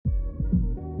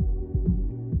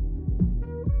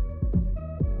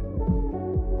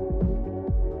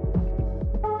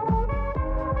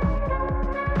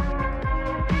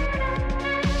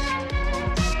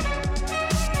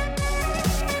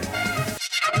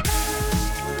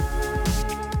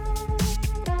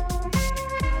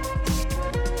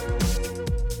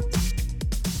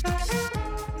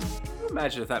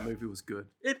Imagine if that movie was good.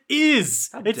 It is.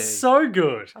 How It's dare you. so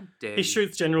good. How dare He you.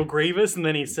 shoots General Grievous and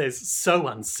then he says, "So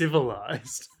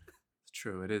uncivilized." It's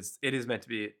true. It is. It is meant to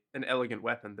be an elegant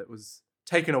weapon that was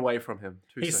taken away from him.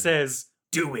 Too He soon. says,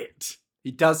 "Do it." He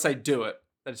does say, "Do it."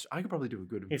 I could probably do a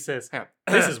good. He says, Hang on.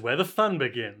 "This is where the fun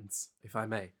begins." if I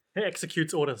may. He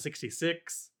executes Order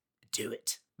 66. Do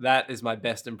it. That is my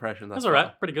best impression. That's all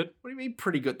right. Pretty good. What do you mean,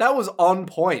 pretty good? That was on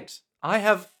point. I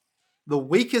have the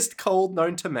weakest cold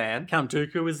known to man. Count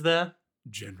Dooku is there.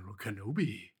 General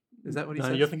Kenobi. Is that what he No,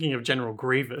 says? you're thinking of General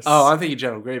Grievous. Oh, I'm thinking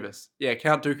General Grievous. Yeah,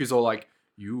 Count Dooku's all like,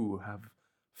 "You have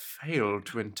failed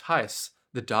to entice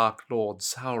the Dark Lord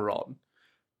Sauron."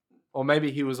 Or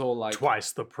maybe he was all like,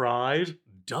 Twice the pride,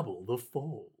 double the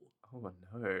fall. "Oh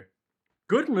no."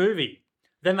 Good movie.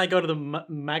 Then they go to the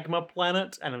magma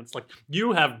planet, and it's like,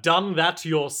 "You have done that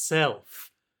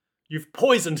yourself. You've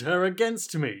poisoned her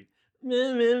against me. I'm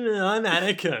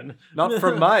Anakin." Not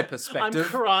from my I'm perspective.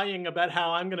 crying about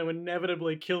how I'm going to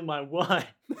inevitably kill my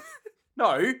wife.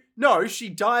 No, she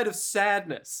died of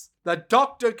sadness. The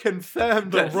doctor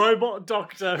confirmed The it. robot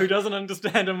doctor who doesn't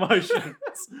understand emotions.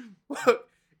 Look,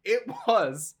 it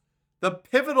was the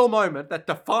pivotal moment that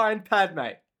defined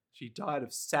Padme. She died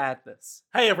of sadness.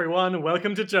 Hey everyone,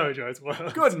 welcome to JoJo's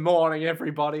World. Good morning,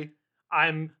 everybody.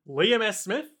 I'm Liam S.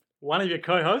 Smith, one of your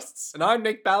co-hosts. And I'm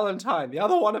Nick Ballantyne, the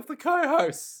other one of the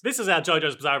co-hosts. This is our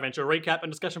JoJo's Bizarre Adventure recap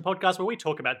and discussion podcast where we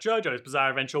talk about JoJo's Bizarre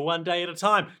Adventure one day at a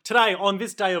time. Today, on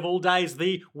this day of all days,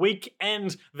 the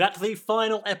weekend that the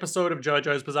final episode of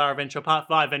JoJo's Bizarre Adventure Part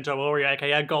 5, Vento Oreo,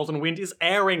 aka Golden Wind, is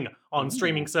airing on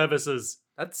streaming services.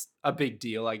 That's a big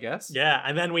deal, I guess. Yeah,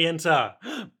 and then we enter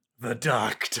the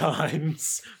dark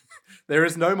times. There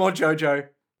is no more JoJo.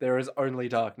 There is only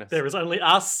darkness. There is only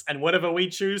us and whatever we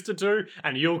choose to do,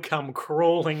 and you'll come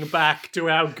crawling back to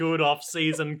our good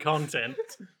off-season content.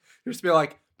 You just be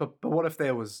like, but what if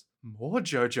there was more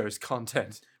JoJo's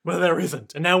content? Well, there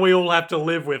isn't, and now we all have to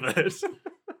live with it.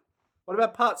 What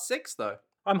about part 6, though?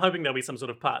 I'm hoping there'll be some sort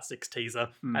of part 6 teaser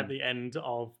at the end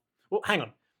of... Well, hang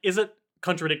on. Is it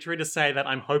contradictory to say that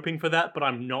I'm hoping for that, but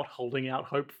I'm not holding out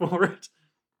hope for it?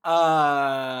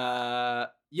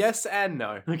 Yes and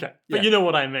no. Okay, but Yeah. you know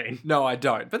what I mean. No, I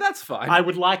don't. But that's fine. I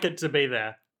would like it to be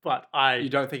there, but You I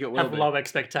don't think it will have be? low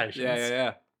expectations.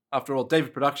 Yeah. After all,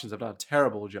 David Productions have done a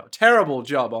terrible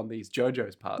job on these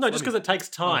JoJo's parts. No, just because it takes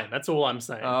time. That's all I'm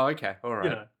saying. Oh, okay. All right. You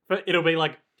know, but it'll be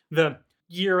like the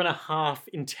year and a half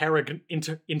interregnum.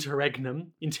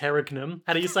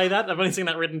 How do you say that? I've only seen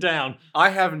that written down. I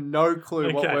have no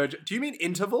clue what Okay. word... Do you mean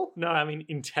interval? No, I mean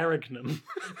interregnum.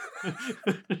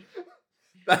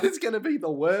 That is going to be the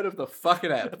word of the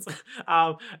fucking app.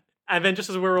 And then just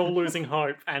as we're all losing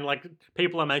hope and like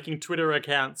people are making Twitter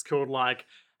accounts called like,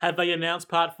 "Have they announced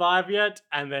part 5 yet?"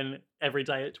 And then every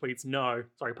day it tweets no.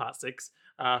 Sorry, part 6.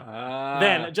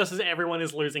 Then just as everyone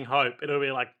is losing hope, it'll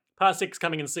be like, part 6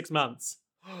 coming in 6 months.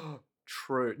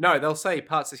 True. No, they'll say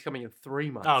part 6 coming in 3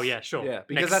 months. Oh yeah, sure. Yeah,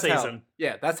 because Next that's season.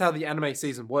 that's how the anime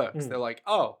season works. Mm. They're like,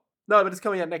 "Oh, no, but it's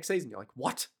coming out next season." You're like,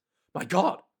 "What? My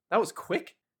God, that was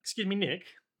quick." Excuse me, Nick.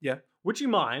 Yeah. Would you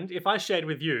mind if I shared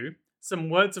with you some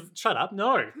words of... Shut up,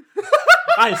 no.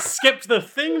 I skipped the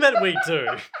thing that we do.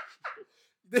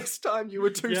 This time you were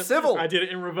too Yep, civil. I did it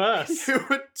in reverse. You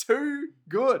were too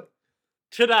good.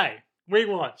 Today, we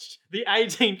watched the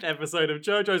 18th episode of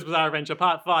JoJo's Bizarre Adventure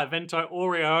Part 5, Vento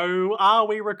Oreo. Are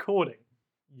we recording?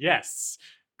 Yes.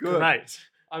 Good. Great.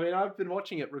 I mean, I've been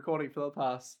watching it recording for the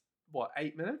past,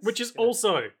 8 minutes? Which is Yeah.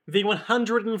 also the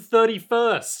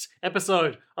 131st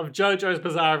episode of JoJo's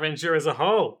Bizarre Adventure as a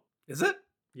whole. Is it?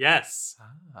 Yes.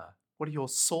 What are your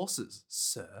sources,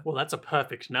 sir? Well, that's a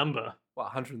perfect number. What,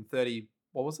 130,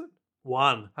 what was it?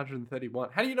 1.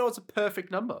 131. How do you know it's a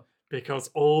perfect number? Because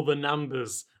all the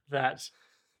numbers that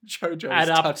JoJo's add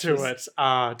up touches. to it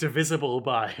are divisible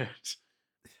by it.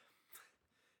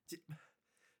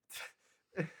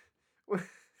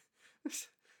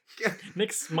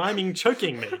 Nick's miming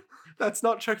choking me. That's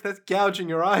not choke, that's gouging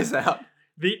your eyes out.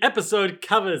 The episode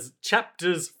covers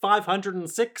chapters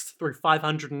 506 through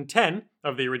 510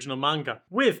 of the original manga,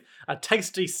 with a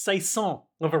tasty saison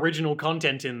of original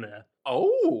content in there.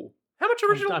 Oh, how much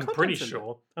original I'm content's pretty in there?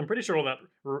 sure. I'm pretty sure all that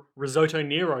Risotto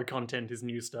Nero content is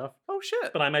new stuff, Oh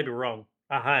shit. but I may be wrong.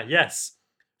 Aha, yes.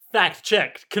 Fact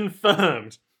checked,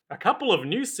 confirmed. A couple of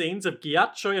new scenes of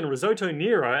Ghiaccio and Risotto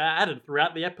Nero are added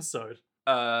throughout the episode.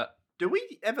 Do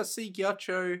we ever see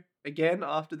Ghiaccio again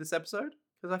after this episode?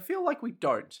 Because I feel like we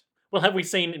don't. Well, have we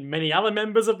seen many other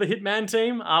members of the Hitman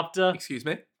team after Excuse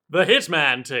me? the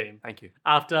Hitman team Thank you.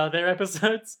 after their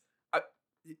episodes?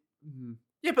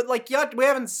 Yeah, but like, we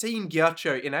haven't seen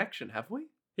Ghiaccio in action, have we?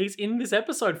 He's in this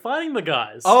episode fighting the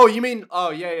guys. Oh, you mean?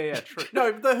 Oh, yeah, true.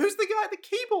 No, who's the guy at the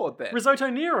keyboard then? Risotto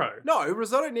Nero. No,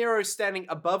 Risotto Nero's standing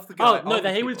above the guy. Oh, no, on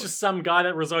the he was keyboard. just some guy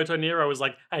that Risotto Nero was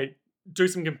like, hey, do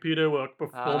some computer work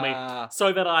for me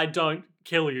so that I don't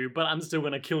kill you, but I'm still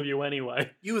going to kill you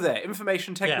anyway. You there,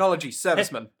 information technology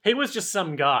serviceman. He was just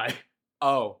some guy.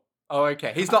 Oh,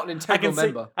 okay. He's not an integral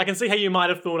member. I can see how you might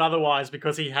have thought otherwise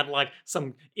because he had like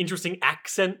some interesting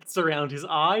accents around his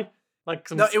eye. Like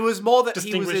some No, it was more that he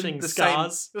was in distinguishing the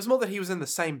scars. same. It was more that he was in the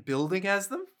same building as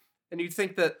them, and you'd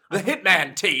think that the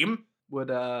Hitman team would,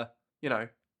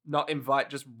 not invite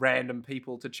just random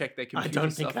people to check their I computer.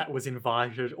 don't think that was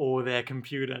invited or their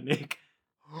computer, Nick.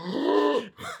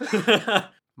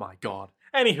 My God.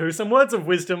 Anywho, some words of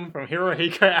wisdom from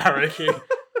Hirohiko Araki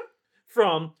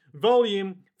from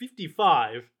volume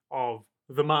 55 of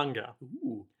the manga.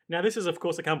 Ooh. Now, this is, of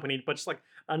course, accompanied by just like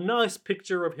a nice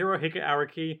picture of Hirohiko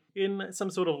Araki in some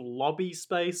sort of lobby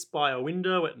space by a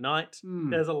window at night.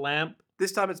 There's a lamp.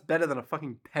 This time it's better than a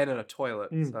fucking pen in a toilet,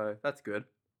 so that's good.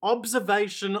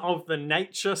 Observation of the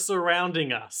nature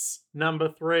surrounding us. Number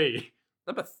 3.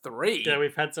 Number 3? Yeah,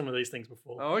 we've had some of these things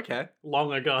before. Oh, okay.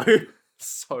 Long ago.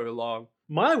 So long.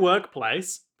 My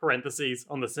workplace, parentheses,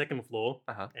 on the second floor,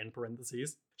 Uh-huh. end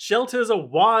parentheses, shelters a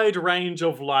wide range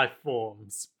of life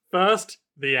forms. First,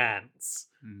 the ants.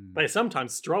 They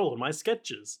sometimes stroll in my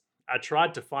sketches. I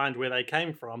tried to find where they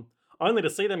came from, only to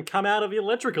see them come out of the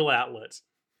electrical outlet.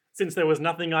 Since there was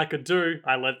nothing I could do,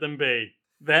 I let them be.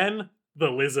 Then, the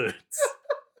lizards.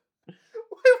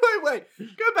 Wait.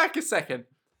 Go back a second.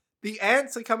 The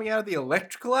ants are coming out of the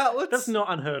electrical outlets? That's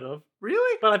not unheard of.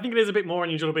 Really? But I think it is a bit more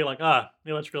unusual to be like, the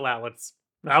electrical outlets.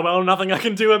 Ah, well, nothing I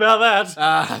can do about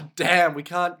that. Damn, we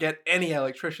can't get any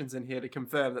electricians in here to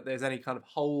confirm that there's any kind of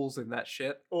holes in that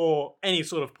shit. Or any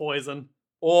sort of poison.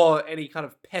 Or any kind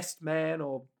of pest man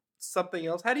or something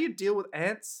else. How do you deal with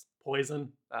ants?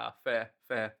 Poison. Fair.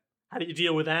 How do you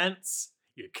deal with ants?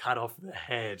 You cut off the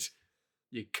head.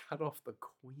 You cut off the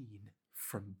queen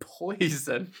from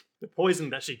poison. The poison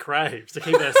that she craves to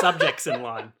keep their subjects in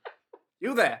line.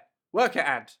 You there, worker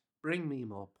ant. Bring me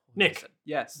more poison. Nick.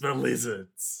 Yes. The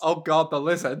lizards. Oh God, the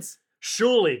lizards.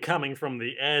 Surely coming from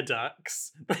the air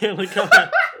ducts. They only come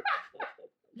out.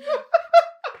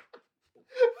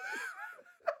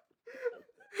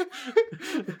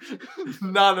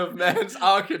 None of man's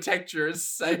architecture is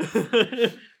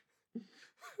safe.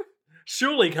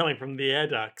 Surely coming from the air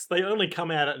ducts. They only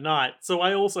come out at night, so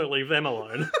I also leave them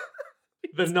alone.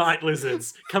 The night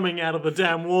lizards coming out of the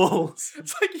damn walls.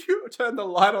 It's like you turn the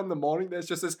light on in the morning, there's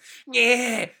just this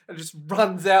yeah, and just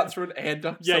runs out through an air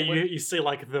duct. Yeah, somewhere. you see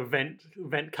like the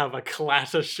vent cover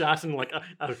clatter shut and like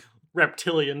a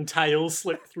reptilian tail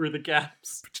slip through the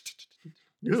gaps.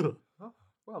 Ugh.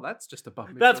 Well, that's just above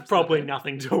me. That's for a probably second.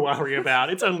 nothing to worry about.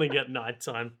 It's only at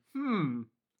nighttime.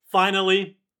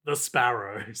 Finally, the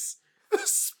sparrows. The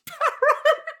sparrows.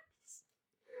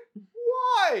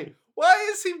 Why? Why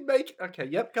is he making? Okay,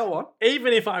 yep, go on.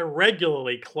 Even if I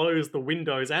regularly close the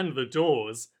windows and the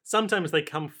doors, sometimes they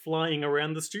come flying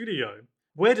around the studio.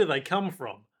 Where do they come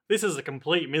from? This is a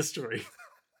complete mystery.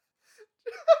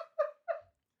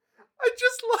 I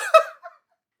just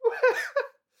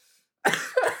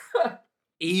love.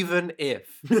 Even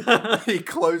if he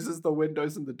closes the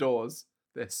windows and the doors,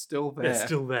 they're still there. They're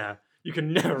still there. You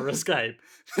can never escape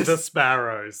the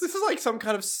sparrows. This is like some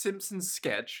kind of Simpsons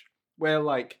sketch where,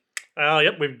 like, Oh,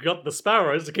 yep, we've got the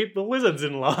sparrows to keep the lizards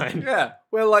in line. yeah,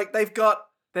 where like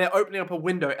they're opening up a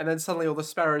window and then suddenly all the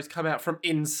sparrows come out from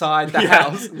inside the Yeah.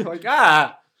 house. And you're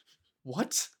like,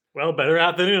 what? Well, better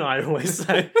out than in, I always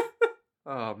say.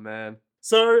 Oh man.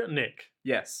 So, Nick.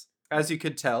 Yes, as you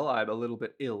could tell, I'm a little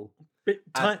bit ill.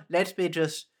 Time. Let me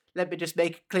just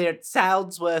make it clear. It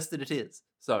sounds worse than it is.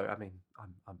 So, I mean,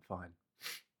 I'm fine.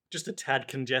 Just a tad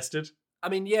congested. I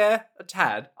mean, yeah, a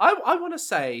tad. I want to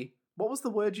say, what was the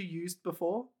word you used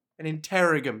before? An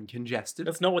interrogum congested.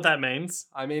 That's not what that means.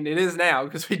 I mean, it is now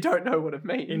because we don't know what it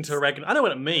means. Interregnum. I know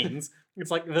what it means. It's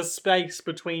like the space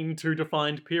between two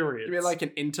defined periods. You mean like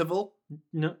an interval?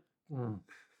 No.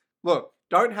 Look,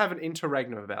 don't have an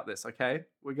interregnum about this, okay?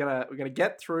 We're gonna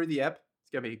get through the ep.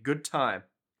 It's gonna be a good time.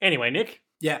 Anyway, Nick,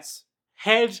 Yes.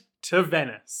 head to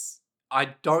Venice.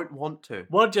 I don't want to.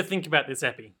 What did you think about this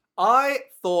epi? I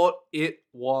thought it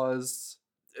was.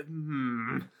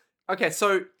 Okay,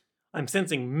 so I'm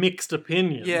sensing mixed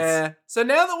opinions. yeah. So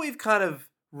now that we've kind of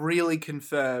really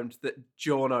confirmed that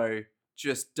Giorno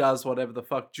just does whatever the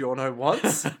fuck Giorno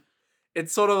wants,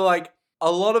 it's sort of like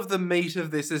a lot of the meat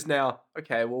of this is now,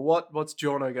 okay, well what's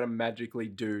Giorno gonna magically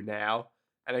do now?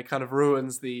 And it kind of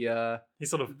ruins the He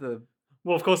sort of the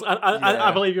Well, of course, I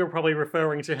Yeah. believe you're probably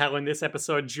referring to how in this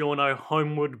episode, Giorno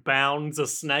homeward bounds a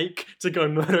snake to go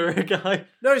murder a guy.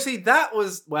 No, see, that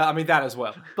was, well, I mean, that as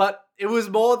well. But it was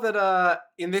more that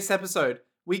in this episode,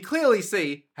 we clearly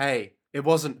see, hey, it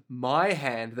wasn't my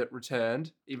hand that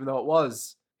returned, even though it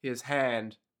was his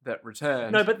hand that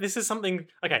returned. No, but this is something.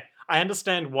 Okay, I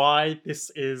understand why this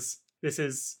is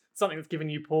something that's given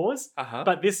you pause. Uh-huh.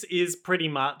 But this is pretty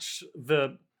much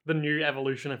the new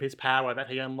evolution of his power that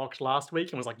he unlocked last week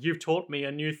and was like, you've taught me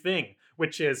a new thing,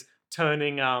 which is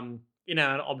turning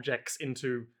inanimate objects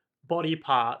into body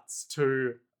parts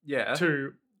to Yeah.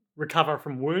 recover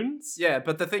from wounds. Yeah,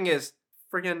 but the thing is,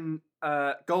 friggin'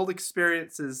 Gold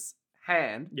Experience's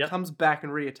hand Yep. comes back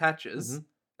and reattaches. Mhm.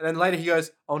 And then later he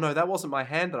goes, oh no, that wasn't my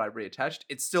hand that I reattached.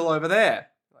 It's still over there.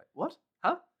 Like, what?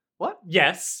 Huh? What?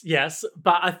 Yes,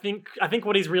 but I think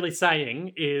what he's really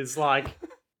saying is like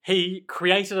he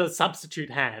created a substitute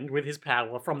hand with his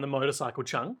power from the motorcycle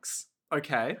chunks.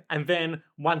 Okay. And then,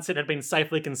 once it had been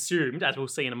safely consumed, as we'll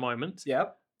see in a moment,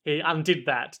 Yep. he undid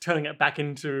that, turning it back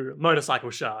into motorcycle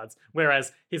shards,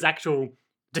 whereas his actual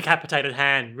decapitated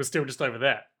hand was still just over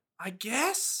there. I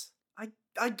guess.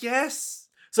 I guess.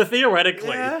 So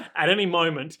theoretically, Yeah. at any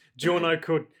moment, Giorno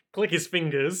could click his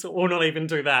fingers, or not even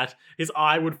do that. His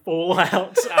eye would fall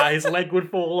out, his leg would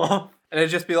fall off. And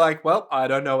it'd just be like, well, I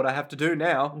don't know what I have to do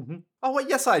now. Mhm. Oh, wait,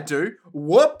 yes, I do.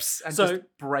 Whoops. And So- just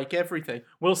break everything.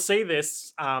 We'll see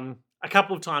this a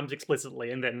couple of times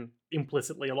explicitly, and then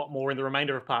implicitly a lot more in the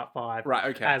remainder of part 5.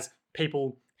 Right, okay. As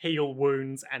people heal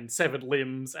wounds and severed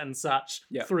limbs and such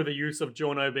Yep. through the use of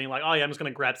Giorno being like, oh yeah, I'm just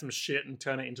going to grab some shit and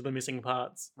turn it into the missing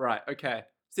parts. Right, okay.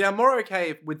 See, I'm more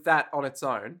okay with that on its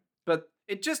own, but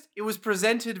it was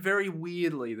presented very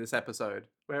weirdly, this episode,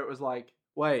 where it was like,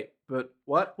 wait, but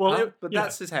what? Well, Huh? it- But yeah.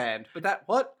 that's his hand. But that,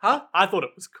 what? Huh? I thought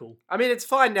it was cool. I mean, it's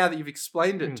fine now that you've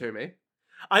explained it Hmm. to me.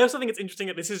 I also think it's interesting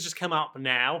that this has just come up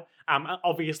now.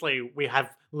 Obviously, we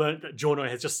have learned that Giorno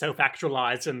has just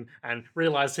self-actualized and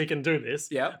realized he can do this.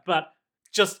 Yeah. But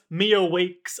just mere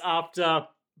weeks after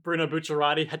Bruno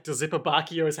Bucciarati had to zip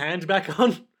Abacchio's hand back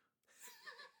on.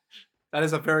 That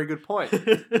is a very good point.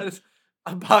 That is,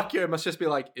 Abacchio must just be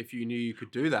like, if you knew you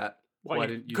could do that, why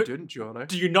didn't you could- Giorno?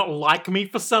 Do you not like me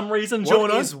for some reason,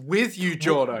 Giorno? What is with you,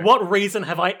 Giorno? What reason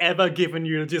have I ever given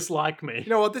you to dislike me? You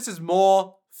know what? This is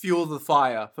more fuel the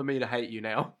fire for me to hate you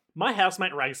now. My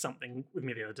housemate raised something with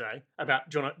me the other day about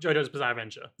JoJo's Bizarre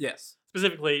Adventure. Yes.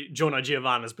 Specifically, Giorno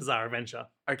Giovanna's Bizarre Adventure.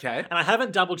 Okay. And I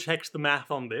haven't double-checked the math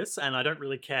on this, and I don't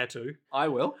really care to. I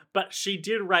will. But she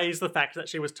did raise the fact that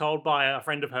she was told by a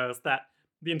friend of hers that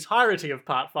the entirety of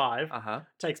Part 5 Uh-huh.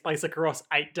 takes place across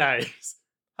 8 days,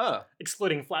 Huh.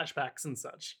 excluding flashbacks and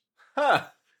such. Huh.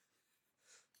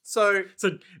 So,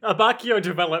 So Abacchio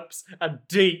develops a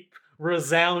deep,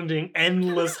 resounding,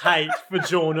 endless hate for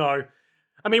Giorno.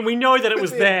 I mean, we know that it was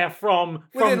Within- there from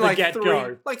within the like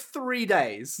get-go. three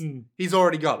days, Hmm. he's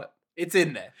already got it. It's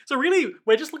in there. So really,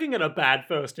 we're just looking at a bad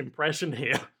first impression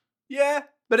here. Yeah,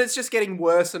 but it's just getting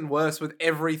worse and worse with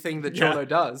everything that Yeah. Giorno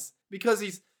does because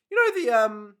he's,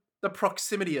 the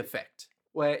proximity effect,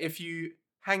 where if you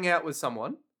hang out with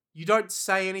someone, you don't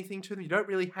say anything to them, you don't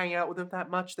really hang out with them that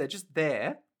much. They're just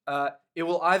there. It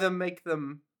will either make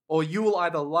them, or you will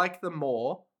either like them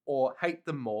more or hate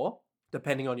them more,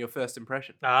 depending on your first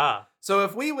impression. Ah. So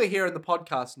if we were here in the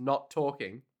podcast not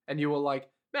talking, and you were like,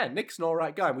 man, Nick's an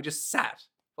alright guy, and we just sat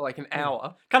for like an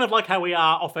hour, Kind of like how we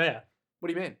are off air. what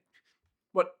do you mean?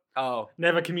 What? Oh.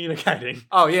 Never communicating.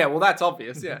 Oh, yeah, well, that's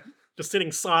obvious, yeah. Just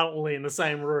sitting silently in the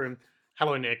same room.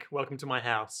 Hello, Nick. Welcome to my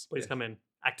house. Please Yes. come in.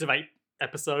 Activate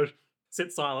episode.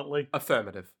 Sit silently.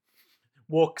 Affirmative.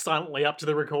 Walk silently up to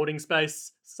the recording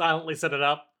space. Silently set it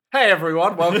up. Hey,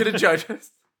 everyone, welcome to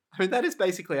JoJo's. I mean, that is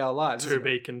basically our lives. To isn't it?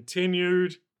 be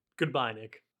continued. Goodbye,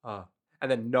 Nick. Oh.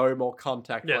 And then no more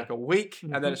contact for Yeah. like a week,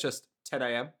 and then Mhm. it's just 10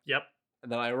 a.m. Yep.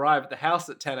 And then I arrive at the house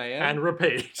at 10 a.m. And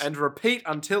repeat. and repeat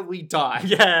until we die.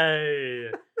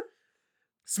 Yay!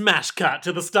 Smash cut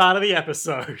to the start of the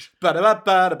episode.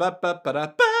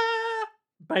 Ba-da-ba-ba-da-ba-ba-ba-da-ba.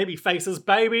 Babyface's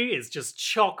baby is just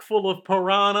chock full of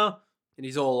piranha. And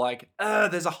he's all like,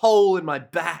 there's a hole in my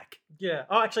back. Yeah.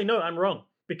 Oh, actually, no, I'm wrong.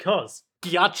 Because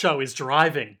Ghiaccio is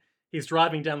driving. He's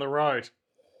driving down the road.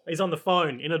 He's on the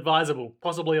phone, inadvisable,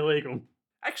 possibly illegal.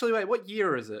 Actually, wait, what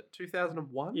year is it?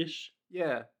 2001? Ish.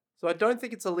 Yeah. So I don't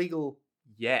think it's illegal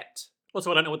yet.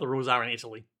 Also, I don't know what the rules are in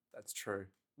Italy. That's true.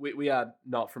 We are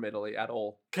not from Italy at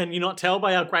all. Can you not tell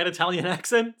by our great Italian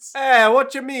accents? Hey,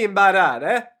 what you mean by that,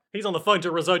 eh? He's on the phone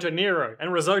to Risotto Nero,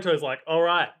 and Risotto's like, all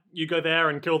right, you go there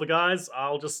and kill the guys.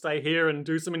 I'll just stay here and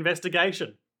do some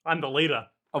investigation. I'm the leader.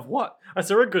 Of what? I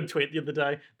saw a good tweet the other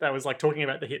day that was like talking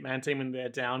about the Hitman team in their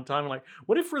downtime. Like,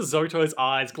 what if Risotto's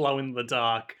eyes glow in the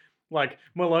dark? Like,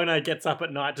 Malone gets up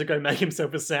at night to go make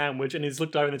himself a sandwich and he's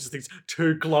looked over and there's just these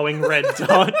two glowing red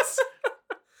dots.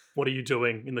 What are you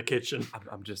doing in the kitchen?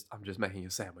 I'm just making a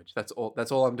sandwich. That's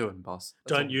all I'm doing, boss.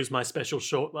 Don't use my special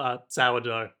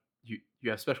sourdough. You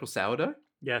have special sourdough?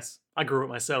 Yes, I grew it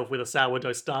myself with a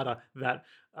sourdough starter that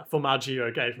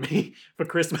Formaggio gave me for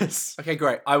Christmas Okay,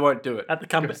 great. I won't do it. at the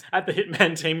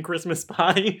Hitman team Christmas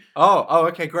party. Oh,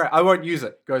 okay, great. I won't use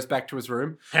it. Goes back to his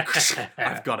room.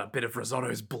 I've got a bit of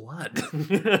risotto's blood.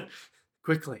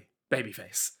 Quickly,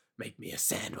 babyface, make me a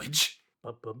sandwich.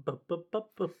 Risotto.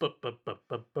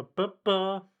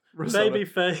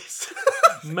 Babyface,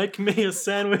 make me a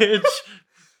sandwich.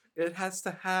 It has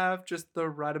to have just the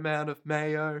right amount of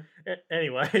mayo.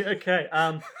 Anyway, okay.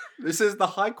 This is the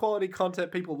high quality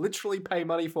content people literally pay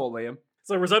money for, Liam.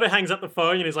 So Risotto hangs up the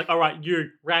phone and he's like, all right, you,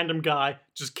 random guy,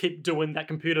 just keep doing that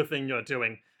computer thing you're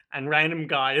doing. And random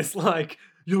guy is like,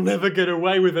 you'll never get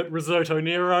away with it, Risotto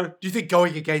Nero. Do you think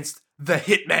going against the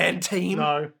Hitman team?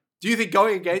 No. Do you think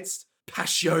going against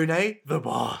Passione, The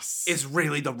boss. is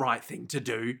really the right thing to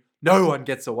do? No one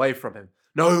gets away from him.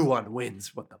 No one wins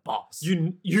but the boss.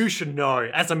 You should know,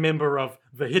 as a member of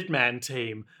the Hitman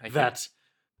team, Thank that...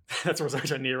 That's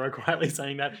Risotto Nero quietly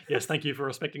saying that. Yes, thank you for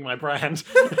respecting my brand.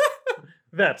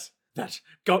 that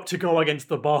to go against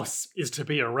the boss is to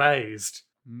be erased.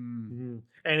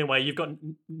 Anyway, you've got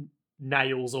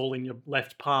nails all in your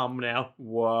left palm now.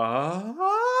 What?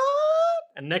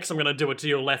 And next I'm going to do it to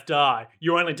your left eye.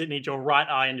 You only need your right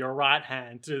eye and your right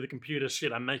hand to do the computer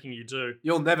shit I'm making you do.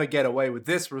 You'll never get away with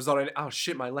this, Risotto. Oh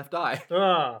shit, my left eye.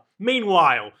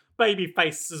 Meanwhile,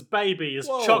 Babyface's baby is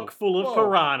Whoa, chock full of whoa.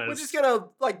 piranhas. We're just gonna,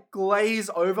 glaze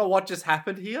over what just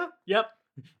happened here? Yep.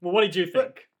 Well, what did you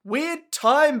think? Weird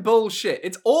time bullshit.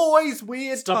 It's always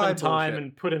weird Stopping time bullshit.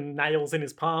 and putting nails in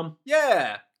his palm.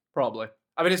 Yeah, probably.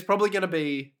 I mean, it's probably gonna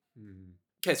be...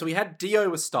 Okay, so we had Dio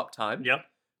with stop time. Yep.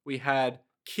 We had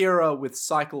Kira with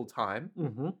cycle time.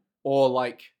 Mm-hmm. Or,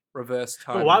 reverse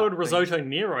time. But why would thing. Risotto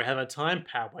Nero have a time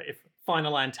power if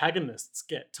final antagonists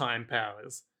get time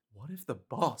powers? What if the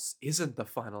boss isn't the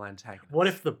final antagonist? What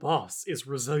if the boss is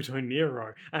Risotto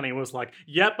Nero and he was like,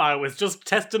 yep, I was just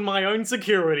testing my own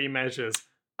security measures?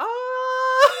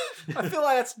 I feel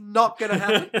like that's not gonna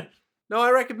happen. No,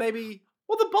 I reckon maybe...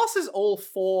 Well, the boss is all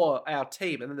for our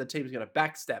team, and then the team's gonna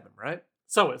backstab him, right?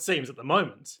 So it seems at the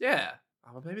moment. Yeah.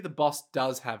 Oh, maybe the boss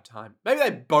does have time. Maybe they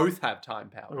both have time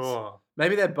powers. Oh,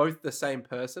 Maybe they're both the same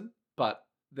person, but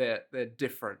they're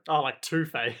different. like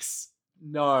Two-Face.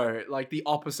 No, like the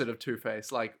opposite of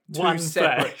Two-Face, like One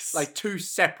separate, face. like two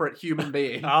separate human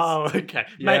beings. Oh, okay.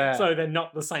 Yeah. So they're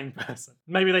not the same person.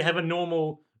 Maybe they have a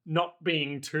normal not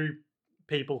being two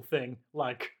people thing,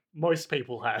 like most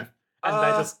people have. And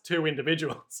they're just two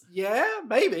individuals. Yeah,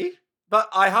 maybe. But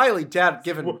I highly doubt,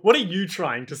 given... What are you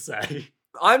trying to say?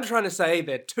 I'm trying to say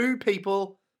they're two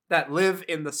people that live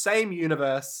in the same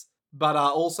universe, but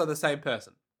are also the same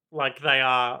person. Like they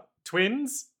are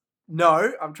twins?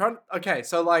 No, I'm trying... Okay,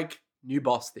 so new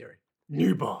boss theory.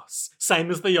 New boss. Same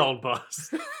as the old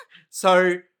boss.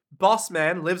 So, boss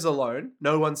man lives alone.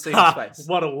 No one's seen his face.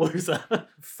 What a loser.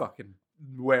 Fucking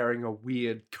wearing a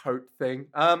weird coat thing.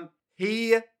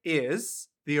 He is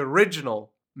the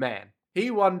original man. He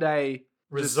one day...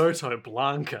 Risotto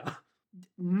Blanca.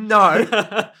 No.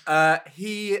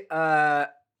 He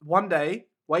one day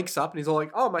wakes up and he's all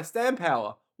like, oh, my stand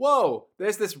power. Whoa,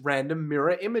 there's this random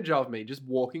mirror image of me just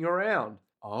walking around.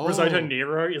 Oh. Risotto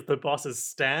Nero is the boss's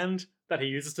stand that he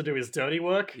uses to do his dirty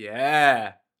work.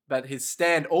 Yeah. But his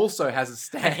stand also has a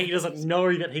stand. And he doesn't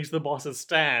know that he's the boss's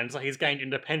stand, so he's gained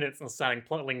independence and starting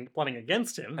plotting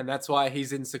against him. And that's why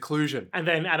he's in seclusion. And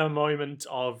then at a moment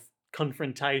of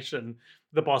confrontation,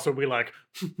 the boss will be like,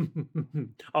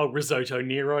 oh, Risotto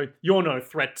Nero, you're no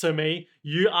threat to me.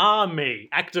 You are me.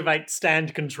 Activate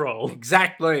stand control.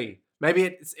 Exactly.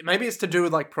 Maybe it's to do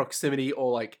with proximity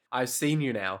or I've seen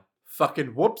you now.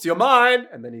 Fucking whoops, you're mine.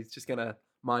 And then he's just gonna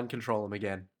mind control him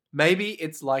again. Maybe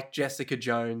it's like Jessica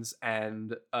Jones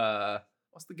and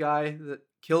what's the guy that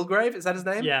Kilgrave? Is that his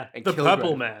name? Yeah, and the Kilgrave.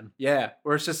 purple man. Yeah,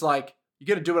 where it's just you're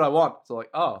gonna do what I want. So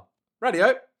oh, radio.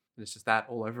 And it's just that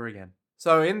all over again.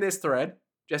 So in this thread,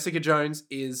 Jessica Jones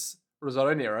is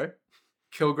Risotto Nero,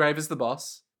 Kilgrave is the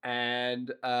boss,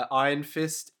 and Iron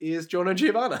Fist is Giorno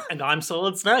Giovanna. And I'm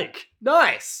Solid Snake.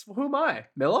 Nice. Well, who am I?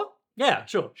 Miller? Yeah,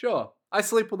 sure. Sure. I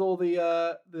sleep with all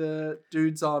the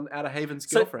dudes on Outer Haven's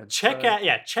girlfriends. Check out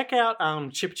Chip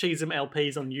Cheesem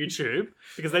LPs on YouTube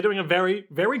because they're doing a very,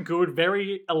 very good,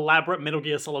 very elaborate Metal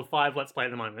Gear Solid 5 Let's Play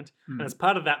at the moment. And as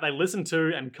part of that, they listened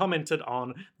to and commented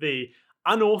on the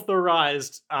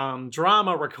unauthorized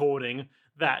drama recording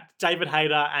that David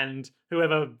Hayter and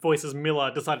whoever voices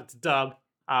Miller decided to dub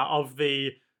of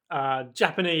the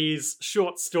Japanese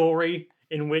short story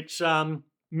in which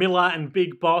Miller and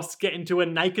Big Boss get into a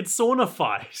naked sauna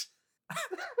fight.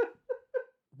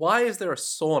 Why is there a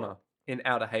sauna in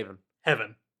Outer Haven?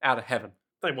 Heaven. Outer Heaven.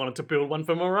 They wanted to build one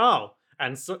for morale.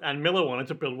 And Miller wanted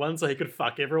to build one so he could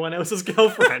fuck everyone else's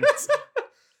girlfriends.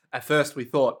 At first we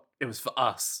thought it was for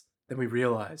us. Then we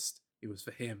realized it was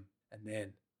for him. And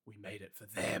then we made it for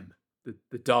them.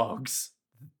 The dogs.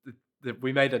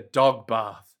 We made a dog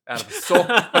bath out of a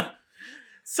sauna.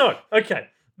 So, okay.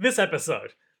 This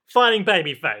episode. Fighting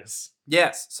Babyface.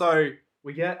 Yes. So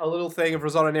we get a little thing of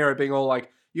Risotto Nero being all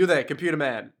like, you there, computer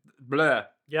man. Blur.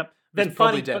 Yep. Then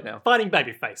probably dead now. Fighting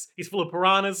Babyface. He's full of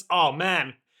piranhas. Oh,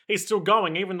 man. He's still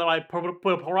going, even though I put a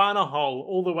piranha hole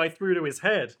all the way through to his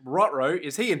head. Rotro,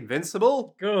 is he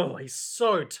invincible? Oh, he's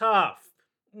so tough.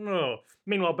 Oh.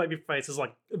 Meanwhile, Babyface is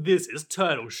like, this is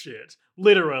turtle shit.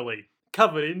 Literally.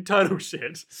 Covered in turtle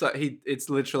shit. So it's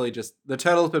literally just, the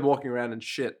turtle's been walking around in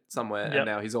shit somewhere, Yep. and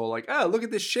now he's all like, oh, look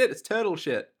at this shit, it's turtle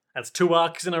shit. That's 2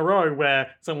 arcs in a row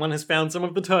where someone has found some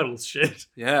of the turtle's shit.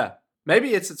 Yeah.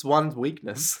 Maybe it's its one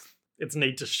weakness. Its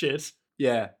need to shit.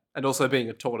 Yeah. And also being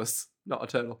a tortoise, not a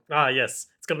turtle. Ah, yes.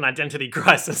 It's got an identity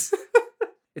crisis.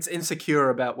 It's insecure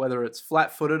about whether it's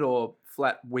flat-footed or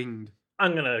flat-winged.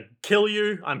 I'm gonna kill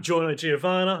you. I'm Giorno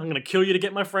Giovanna. I'm gonna kill you to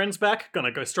get my friends back.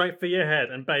 Gonna go straight for your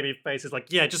head. And Babyface is like,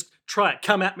 yeah, just try it.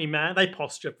 Come at me, man. They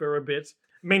posture for a bit.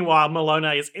 Meanwhile,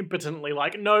 Malone is impotently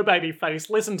like, no, Babyface,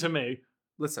 listen to me.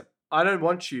 Listen, I don't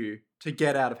want you to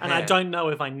get out of hand. And I don't know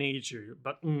if I need you,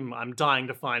 but I'm dying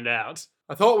to find out.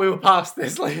 I thought we were past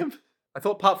this, Liam. I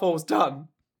thought part 4 was done.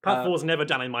 Part 4's never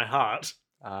done in my heart.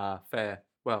 Fair.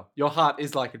 Well, your heart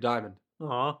is like a diamond.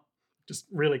 Aw. Just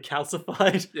really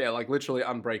calcified. Yeah, like literally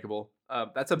unbreakable.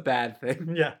 That's a bad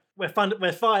thing. Yeah. We're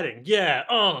fighting. Yeah.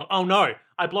 Oh no.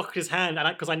 I blocked his hand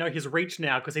because I know his reach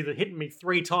now because he's hit me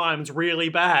 3 times really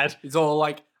bad. It's all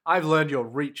like, I've learned your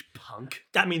reach, punk.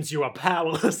 That means you are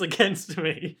powerless against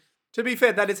me. To be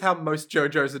fair, that is how most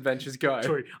JoJo's adventures go.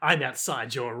 True. I'm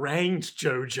outside your range,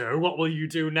 Jojo. What will you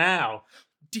do now?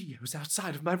 Dio's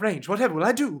outside of my range. Whatever will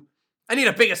I do? I need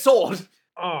a bigger sword.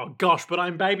 Oh gosh, but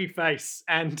I'm Babyface,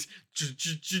 and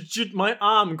my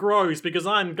arm grows because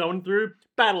I'm going through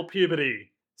battle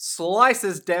puberty.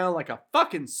 Slices down like a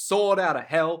fucking sword out of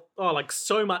hell. Oh, like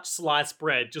so much sliced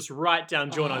bread just right down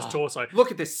Giorno's torso.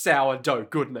 Look at this sourdough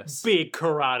goodness. Big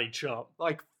karate chop.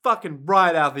 Like fucking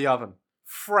right out of the oven.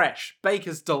 Fresh.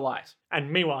 Baker's delight. And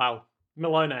meanwhile,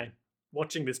 Malone,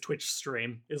 watching this Twitch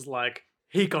stream, is like,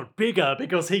 he got bigger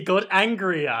because he got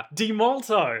angrier.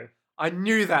 Demolto. I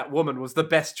knew that woman was the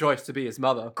best choice to be his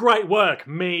mother. Great work,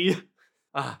 me.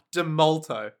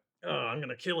 Demolto. Oh, I'm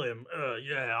gonna kill him.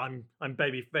 Yeah, I'm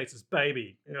Babyface's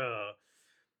baby. Do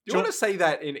you want to say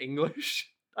that in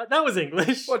English? That was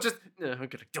English. Or just...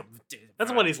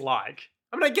 That's what he's like.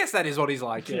 I mean, I guess that is what he's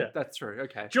like. Yeah. That's true.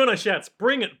 Okay. Giorno shouts,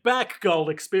 bring it back, Gold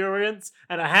Experience,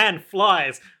 and a hand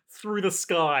flies through the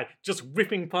sky, just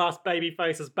whipping past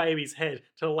Babyface's baby's head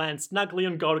to land snugly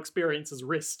on Gold Experience's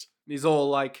wrist. He's all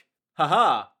like,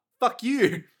 haha, fuck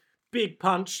you. Big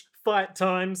punch, fight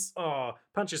times. Oh,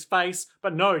 punch his face.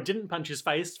 But no, didn't punch his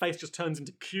face. Face just turns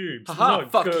into cubes. Haha, No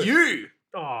fuck good. you.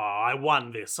 Oh, I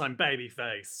won this. I'm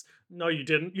Babyface. No, you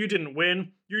didn't. You didn't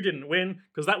win. You didn't win,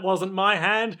 because that wasn't my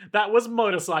hand. That was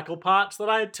motorcycle parts that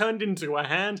I had turned into a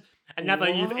hand. And now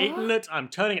that you've eaten it, I'm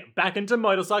turning it back into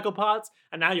motorcycle parts,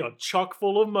 and now you're chock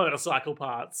full of motorcycle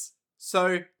parts.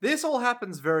 So this all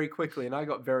happens very quickly, and I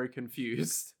got very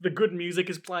confused. The good music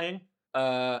is playing.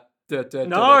 No,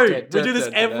 No, we do this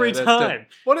every time.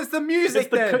 What is the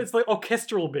music then? It's the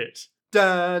orchestral bit.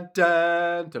 Dun,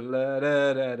 dun, dun, dun,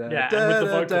 dun, dun, Yeah, dun, and with the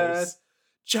dun, dun. vocals.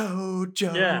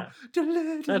 Jojo. Yeah.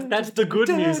 Dun, dun, That's dun, the good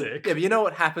dun. music. Yeah, but you know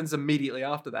what happens immediately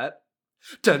after that?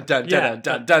 Dun dun Yeah,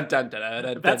 dun dun dun dun dun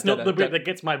dun. That's dun, not the dun, bit dun. that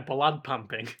gets my blood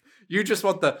pumping. You just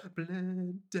want the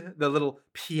little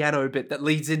piano bit that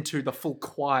leads into the full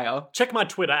choir. Check my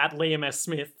Twitter at Liam S.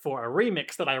 Smith for a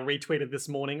remix that I retweeted this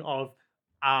morning of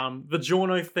the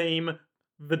Giorno theme,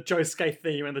 the Josuke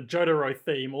theme, and the Jotaro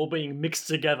theme all being mixed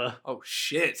together. Oh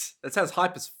shit, that sounds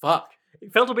hype as fuck.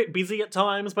 It felt a bit busy at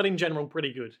times, but in general,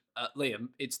 pretty good. Liam,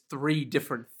 it's 3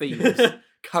 different themes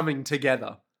coming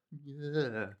together.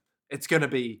 Yeah. It's gonna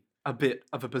be a bit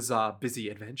of a bizarre, busy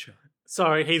adventure.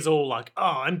 So he's all like,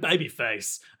 oh, I'm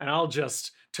Babyface, and I'll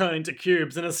just turn into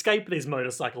cubes and escape these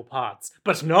motorcycle parts.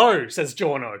 But no, says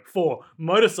Giorno, for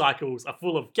motorcycles are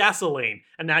full of gasoline,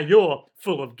 and now you're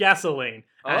full of gasoline.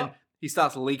 And He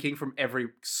starts leaking from every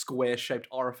square-shaped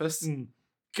orifice.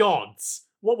 gods,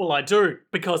 what will I do?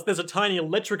 Because there's a tiny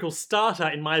electrical starter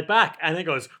in my back, and it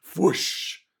goes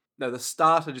whoosh. No, the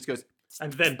starter just goes,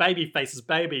 And then Babyface's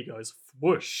baby goes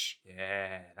whoosh.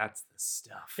 yeah, that's the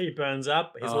stuff. He burns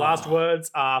up. His Oh. last words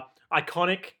are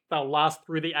iconic. They'll last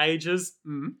through the ages.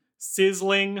 Mm.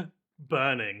 Sizzling,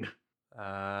 burning.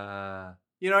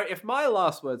 If my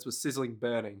last words were sizzling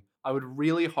burning, I would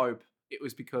really hope it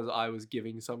was because I was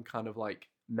giving some kind of like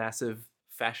massive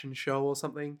fashion show or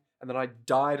something, and then I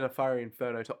died in a fiery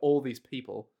inferno to all these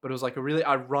people. But it was like a really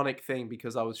ironic thing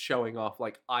because I was showing off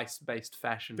like ice-based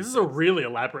fashion. This is a things. really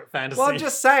elaborate fantasy. Well, I'm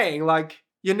just saying, like,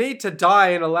 you need to die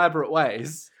in elaborate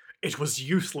ways. It was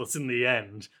useless in the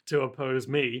end to oppose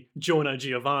me, Giorno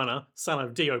Giovanna, son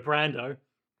of Dio Brando.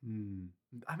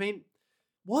 I mean,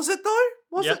 was it though?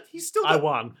 Was Yep, it? He still I got...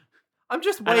 won. I'm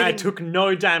just And waiting. I took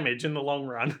no damage in the long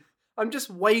run. I'm just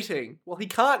waiting. Well, he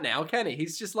can't now, can he?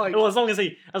 He's just like... Well, as long as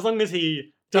he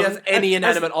he doesn't has any as-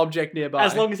 inanimate object nearby.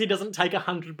 As long as he doesn't take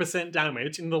 100%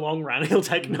 damage in the long run, he'll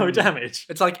take no Mm. damage.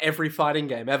 It's like every fighting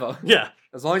game ever. Yeah.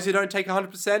 As long as you don't take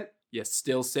 100%, you're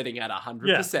still sitting at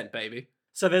 100%, baby.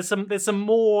 So there's some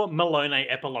more Malone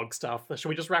epilogue stuff. Should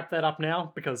we just wrap that up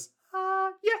now? Because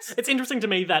Yes. it's interesting to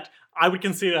me that I would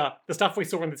consider the stuff we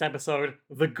saw in this episode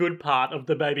the good part of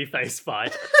the Babyface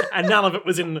fight, and none of it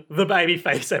was in the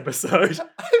Babyface episode.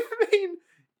 I mean,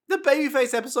 the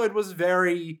Babyface episode was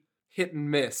very hit and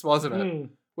miss, wasn't it? Hmm.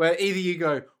 Where either you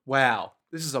go, wow,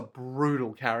 this is a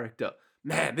brutal character.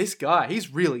 Man, this guy,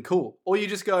 he's really cool. Or you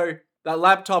just go, that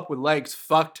laptop with legs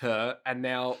fucked her, and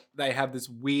now they have this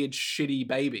weird, shitty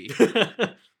baby.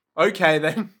 Okay,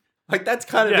 then. Like, that's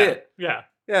kind of it. Yeah.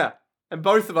 Yeah. And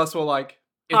both of us were like,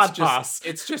 Hard pass.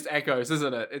 it's just Echoes,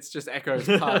 isn't it? It's just Echoes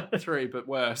part 3, but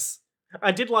worse.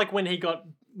 I did like when he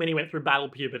went through battle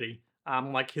puberty.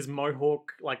 Like his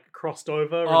mohawk crossed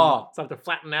over and Oh. started to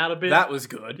flatten out a bit. That was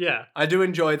good. Yeah. I do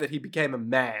enjoy that he became a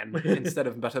man instead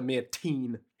of but a mere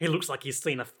teen. He looks like he's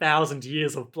seen 1,000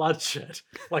 years of bloodshed.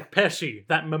 Like Pesci,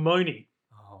 that Mamoni.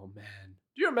 Oh, man.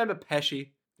 Do you remember Pesci?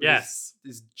 With Yes.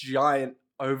 His giant,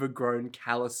 overgrown,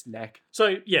 callous neck.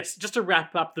 So, yes, just to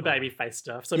wrap up the babyface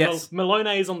stuff. So Yes.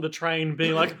 Maloney's on the train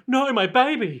being like, no, my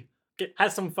baby!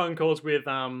 Has some phone calls with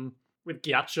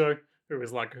Ghiaccio, who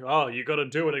is like, oh, you gotta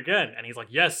do it again. And he's like,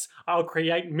 yes, I'll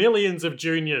create millions of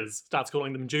juniors. Starts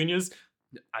calling them juniors.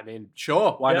 I mean,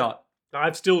 sure, why Yep. not?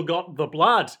 I've still got the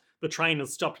blood. The train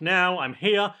has stopped now. I'm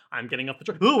here. I'm getting off the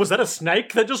train. Oh, was that a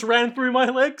snake that just ran through my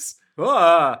legs?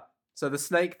 Ah! So the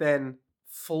snake then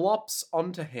flops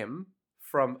onto him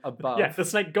from above. Yeah, the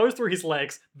snake goes through his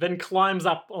legs, then climbs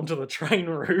up onto the train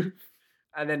roof,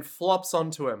 And then flops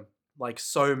onto him like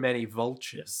so many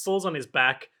vultures. falls on his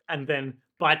back, and then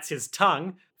bites his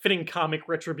tongue, fitting karmic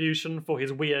retribution for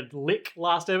his weird lick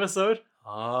last episode.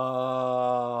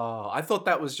 Oh, I thought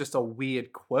that was just a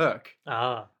weird quirk.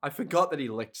 Ah, I forgot that he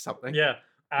licked something. yeah.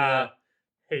 Yeah.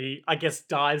 He, I guess,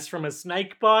 dies from a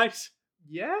snake bite.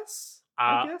 Yes,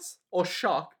 I guess. Or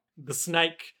shock. The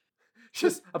snake,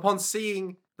 Just upon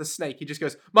seeing the snake, he just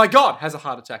goes, my God, has a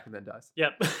heart attack and then dies.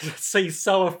 yep, he's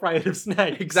so afraid of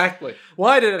snakes. Exactly.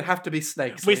 Why did it have to be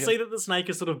snakes? We Liam? see that the snake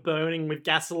is sort of burning with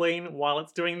gasoline while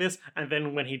it's doing this, and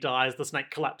then when he dies, the snake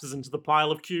collapses into the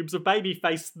pile of cubes of baby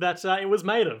face that it was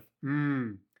made of.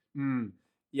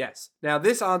 Yes. Now,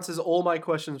 this answers all my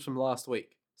questions from last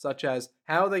week, such as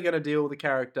how are they going to deal with a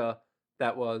character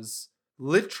that was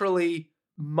literally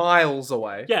miles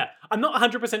away? Yeah, I'm not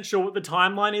 100% sure what the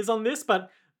timeline is on this, but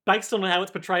based on how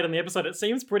it's portrayed on the episode, it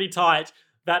seems pretty tight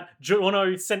that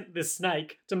Giorno sent this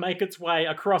snake to make its way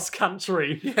across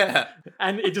country, Yeah.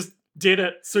 and it just did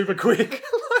it super quick.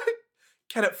 Like,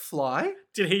 can it fly?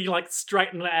 Did he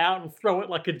straighten it out and throw it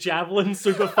like a javelin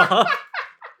super far?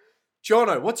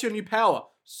 Jono, what's your new power?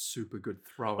 Super good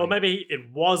throwing. Or maybe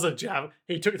it was a javelin.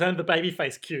 He turned the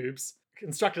babyface cubes,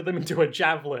 constructed them into a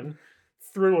javelin,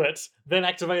 threw it, then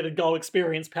activated goal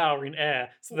experience power in air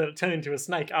so that it turned into a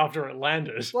snake after it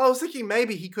landed. Well, I was thinking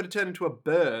maybe he could have turned into a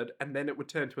bird and then it would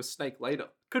turn into a snake later.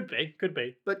 Could be.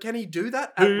 But can he do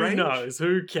that at Who range? knows?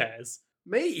 Who cares?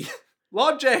 Me.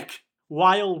 Logic.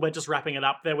 While we're just wrapping it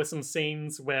up, there were some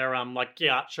scenes where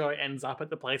Ghiaccio ends up at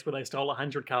the place where they stole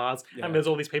 100 cars, Yeah. and there's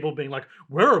all these people being like,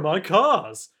 where are my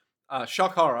cars?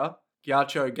 Shock horror.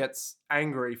 Ghiaccio gets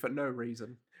angry for no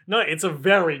reason. No, it's a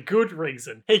very good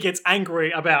reason. He gets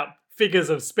angry about figures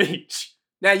of speech.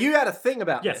 Now, you had a thing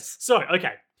about Yes. this. So,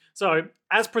 okay. So,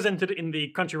 as presented in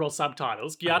the Crunchyroll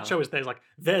subtitles, Ghiaccio is there's like,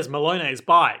 there's Malone's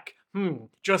bike.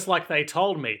 Just like they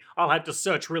told me. I'll have to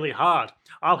search really hard.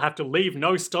 I'll have to leave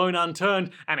no stone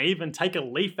unturned and even take a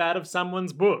leaf out of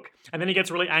someone's book. And then he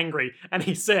gets really angry and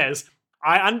he says,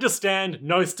 I understand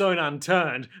no stone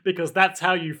unturned because that's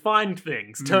how you find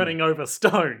things, Mm. turning over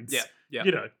stones. Yeah, yeah.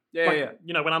 You know, Yeah, like, yeah.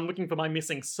 you know, when I'm looking for my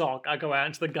missing sock, I go out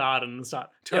into the garden and start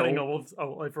turning well,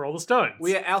 over all the stones.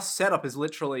 Our setup is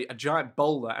literally a giant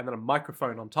boulder and then a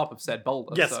microphone on top of said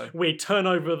boulder. Yes, So we turn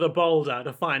over the boulder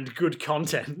to find good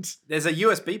content. there's a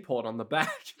USB port on the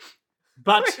back.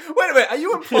 But Wait a minute. Are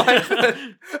you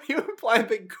implying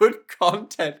that good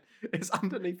content is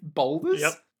underneath boulders?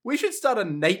 Yep. We should start a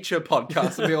nature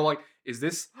podcast and be all like, is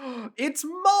this? It's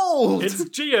mold! it's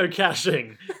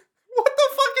geocaching. What the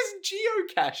fuck is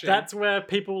geocaching? That's where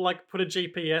people like put a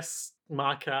GPS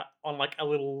marker on like a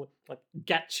little like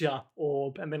gacha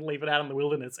orb and then leave it out in the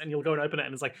wilderness, and you'll go and open it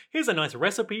and it's like, here's a nice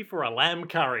recipe for a lamb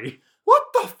curry. What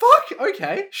the fuck?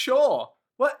 Okay, sure.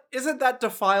 What? Isn't that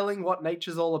defiling what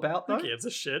nature's all about, though? Who gives a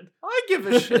shit? I give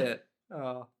a shit.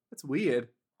 Oh, that's weird.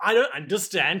 I don't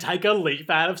understand. Take a leaf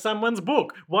out of someone's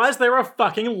book. Why is there a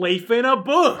fucking leaf in a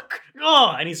book?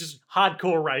 Oh, and he's just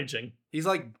hardcore raging. He's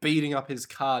like beating up his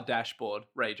car dashboard,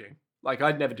 raging. Like,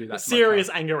 I'd never do that. to my Serious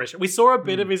car. anger issue. We saw a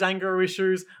bit Mm. of his anger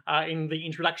issues in the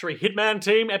introductory Hitman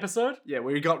Team episode, Yeah,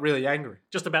 where he got really angry.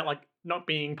 just about like not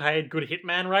being paid good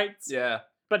Hitman rates. Yeah.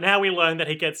 But now we learn that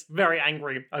he gets very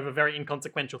angry over very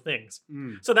inconsequential things.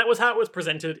 Mm. So that was how it was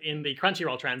presented in the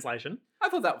Crunchyroll translation. I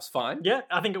thought that was fine. Yeah,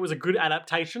 I think it was a good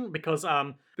adaptation because,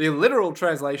 The literal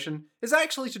translation is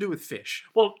actually to do with fish.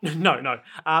 well, no.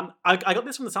 I got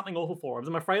this from the Something Awful forums.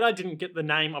 I'm afraid I didn't get the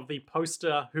name of the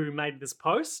poster who made this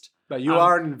post. But you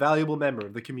are an invaluable member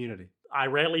of the community. I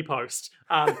rarely post.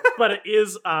 But it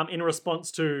is in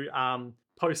response to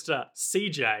poster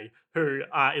CJ, who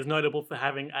is notable for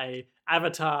having a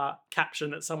avatar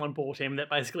caption that someone bought him that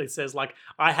basically says, like,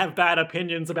 I have bad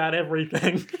opinions about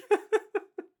everything.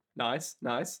 Nice,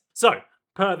 nice. So,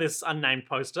 per this unnamed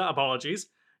poster, apologies,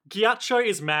 Gyacho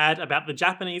is mad about the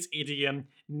Japanese idiom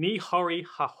nihori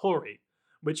hahori,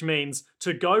 which means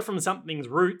to go from something's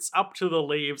roots up to the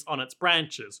leaves on its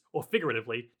branches, or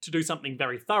figuratively, to do something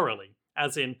very thoroughly.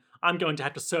 As in, I'm going to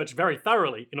have to search very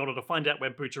thoroughly in order to find out where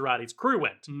Bucciarati's crew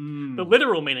went. Mm. The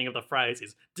literal meaning of the phrase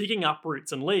is digging up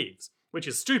roots and leaves, which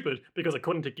is stupid because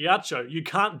according to Gyacho, you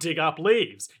can't dig up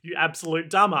leaves, you absolute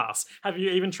dumbass. Have you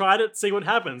even tried it? See what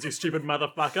happens, you stupid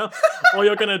motherfucker. All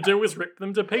you're gonna do is rip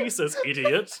them to pieces,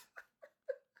 idiot.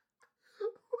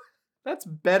 That's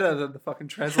better than the fucking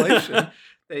translation.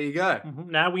 There you go.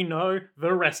 Now we know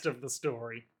the rest of the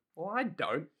story. Well, I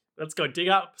don't. Let's go dig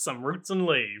up some roots and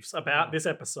leaves about this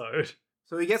episode.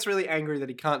 So he gets really angry that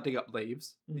he can't dig up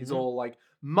leaves. He's Mhm. all like,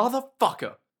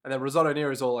 motherfucker. And then Risotto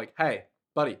Nero is all like, hey,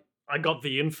 buddy, I got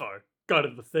the info. Go to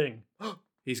the thing.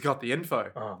 he's got the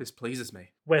info. Oh. This pleases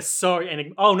me. We're so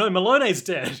oh no, Malone's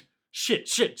dead. Shit.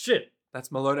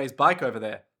 That's Malone's bike over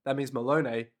there. That means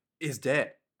Malone is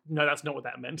dead. No, that's not what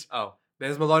that meant. Oh,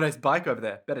 there's Malone's bike over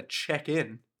there. Better check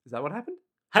in. Is that what happened?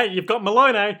 Hey, you've got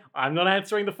Malone. I'm not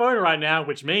answering the phone right now,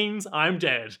 which means I'm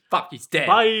dead. Fuck, he's dead.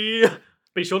 Bye.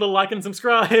 Be sure to like and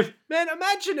subscribe. Man,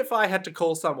 imagine if I had to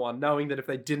call someone knowing that if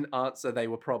they didn't answer, they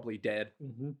were probably dead.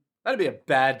 That'd be a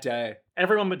bad day.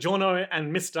 Everyone but Giorno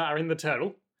and Mister are in the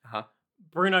turtle. Uh-huh.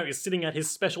 Bruno is sitting at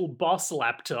his special boss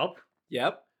laptop,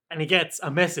 Yep. and he gets a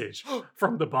message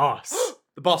from the boss.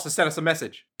 The boss has sent us a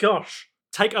message. Gosh,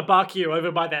 take Abakio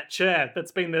over by that chair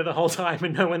that's been there the whole time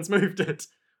and no one's moved it.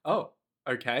 Oh,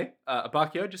 okay.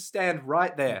 Abakio, just stand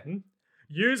right there.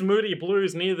 Use Moody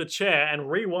Blues near the chair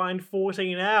and rewind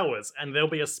 14 hours, and there'll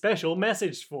be a special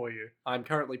message for you. I'm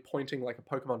currently pointing like a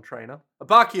Pokemon trainer.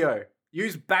 Abakio,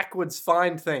 use backwards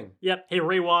find thing. Yep, he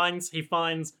rewinds, he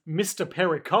finds Mr.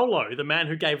 Pericolo, the man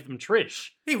who gave them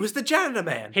Trish. He was the janitor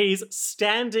man. He's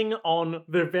standing on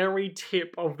the very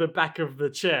tip of the back of the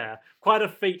chair. Quite a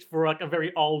feat for like a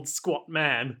very old squat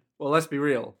man. Well, let's be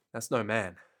real. That's no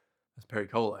man. That's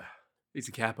Pericolo. He's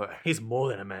a capo. He's more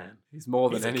than a man. He's more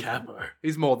than He's any a capo.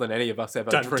 He's more than any of us ever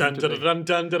Dun, dreamed dun, to be. dun,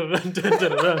 dun, dun, dun, dun, dun,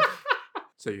 dun, dun.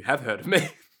 So you have heard of me.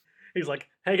 He's like,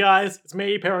 hey guys, it's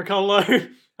me,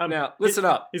 Pericolo. Now, listen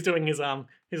up. He's doing his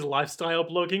lifestyle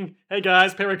blogging. Hey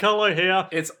guys, Pericolo here.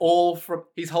 It's all from...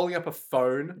 He's holding up a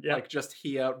phone, Yep. like just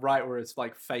here, right where his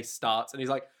like face starts. And he's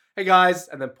like, hey guys,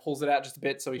 and then pulls it out just a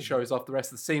bit so he shows off the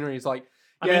rest of the scenery. He's like,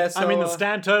 yeah, I'm in the so,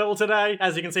 stand turtle today.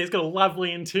 As you can see, it's got a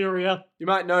lovely interior. you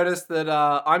might notice that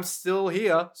I'm still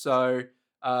here. So,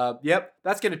 yep,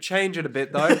 that's going to change it a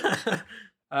bit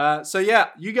though. So yeah,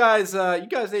 you guys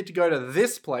need to go to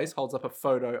this place. Holds up a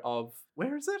photo of...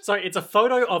 Where is it? So it's a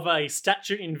photo of a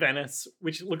statue in Venice,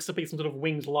 which looks to be some sort of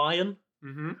winged lion.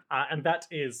 Mm-hmm. And that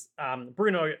is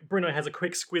Bruno. Bruno has a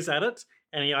quick squiz at it,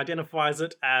 and he identifies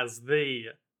it as the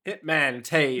Hitman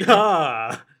T.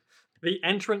 The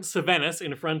entrance to Venice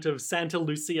in front of Santa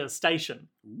Lucia Station.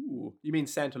 Ooh, you mean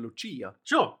Santa Lucia?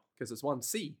 Sure. Because it's one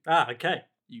C. Ah, okay.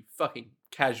 You fucking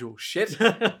casual shit.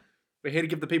 We're here to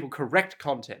give the people correct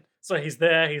content. So he's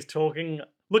there, he's talking.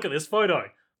 Look at this photo.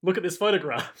 Look at this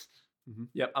photograph.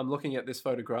 Yep, I'm looking at this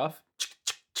photograph.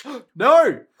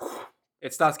 No!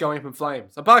 It starts going up in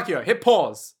flames. Abakio, hit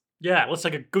pause. Yeah, let's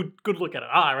take a good look at it.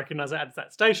 Ah, I recognize it at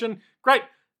that station. Great.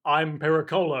 I'm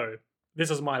Pericolo. This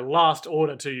is my last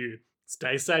order to you.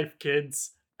 Stay safe,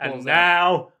 kids. And Pulls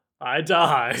now I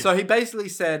die. So he basically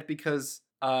said because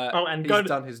and he's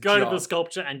done his go job. to the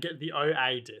sculpture and get the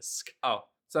OA disc. Oh,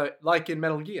 so like in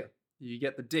Metal Gear, you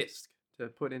get the disc to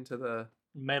put into the...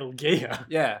 Metal Gear.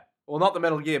 Yeah. Well, not the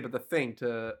Metal Gear, but the thing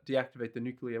to deactivate the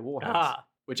nuclear warheads. Ah,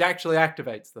 Which actually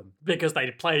activates them. because they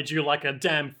played you like a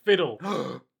damn fiddle.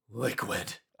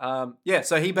 Liquid. Yeah,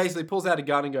 so he basically pulls out a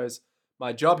gun and goes,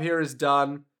 my job here is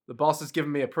done. The boss has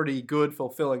given me a pretty good,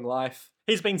 fulfilling life.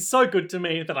 He's been so good to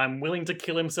me that I'm willing to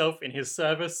kill himself in his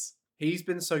service. He's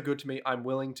been so good to me, I'm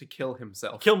willing to kill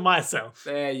himself. Kill myself.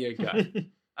 There you go.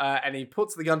 And he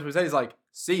puts the gun to his head. He's like,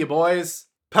 see you, boys.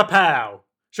 Papow!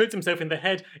 Shoots himself in the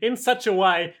head in such a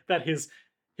way that his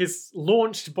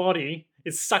launched body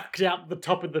is sucked out the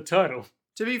top of the turtle.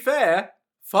 To be fair,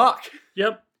 fuck.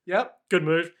 Yep, Yep. good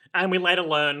move. And we later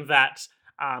learn that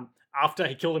after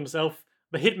he killed himself,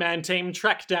 the Hitman team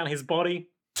tracked down his body,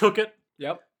 took it,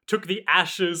 Yep. took the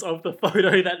ashes of the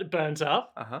photo that burnt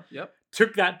up, Yep.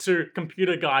 took that to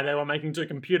computer guy they were making do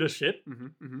computer shit,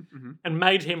 and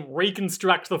made him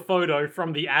reconstruct the photo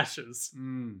from the ashes.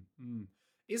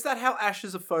 Is that how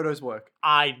ashes of photos work?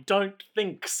 I don't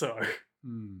think so.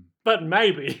 But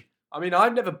maybe. I mean,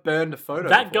 I've never burned a photo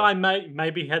That before. guy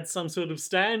maybe had some sort of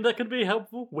stand that could be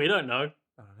helpful. We don't know.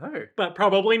 I don't know. But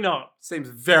probably not. Seems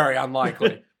very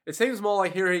unlikely. It seems more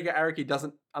like Hirohige Araki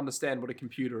doesn't understand what a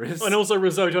computer is. And also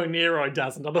Risotto Nero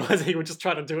doesn't, otherwise he would just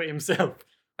try to do it himself.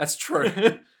 That's true.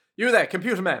 You there,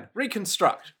 computer man.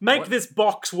 Reconstruct. Make What? this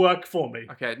box work for me.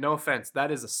 Okay, no offense.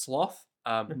 That is a sloth,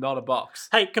 not a box.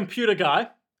 Hey, computer guy,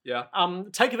 Yeah.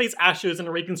 take these ashes and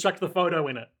reconstruct the photo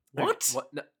in it. What? What?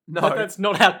 No. But that's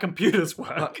not how computers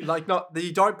work. Like not.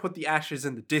 You don't put the ashes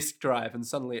in the disk drive and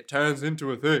suddenly it turns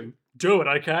into a thing. Do it,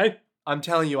 okay? I'm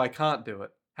telling you, I can't do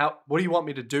it. How? What do you want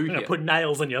me to do I'm here? gonna put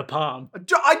nails in your palm.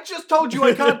 I just told you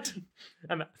I can't.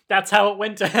 And that's how it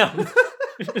went down.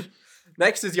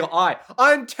 Next is your eye.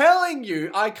 I'm telling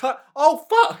you, I can't. Oh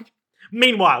fuck!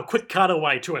 Meanwhile, quick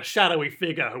cutaway to a shadowy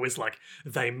figure who is like,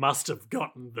 they must have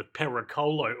gotten the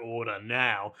Pericolo order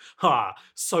now. Ha,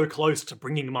 so close to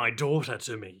bringing my daughter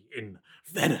to me in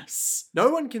Venice. No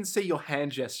one can see your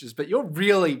hand gestures, but you're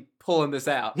really pulling this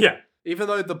out. Yeah. Even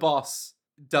though the boss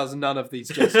does none of these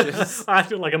gestures. I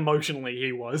feel like emotionally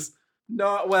he was.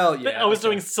 No, well, yeah. I was okay.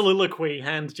 doing soliloquy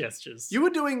hand gestures. You were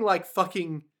doing like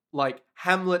fucking like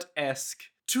Hamlet-esque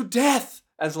to death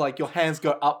as like your hands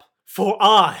go up. For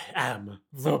I am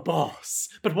the boss.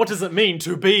 But what does it mean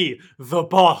to be the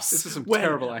boss? This is some when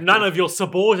terrible acting. none of your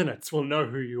subordinates will know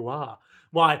who you are.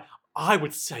 Why, I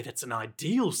would say that's an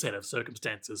ideal set of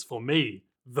circumstances for me,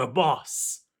 the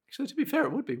boss. Actually, to be fair,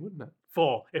 it would be, wouldn't it?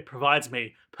 For it provides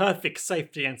me perfect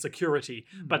safety and security,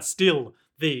 but still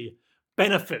the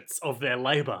benefits of their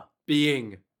labor.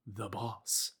 Being the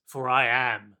boss. For I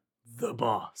am the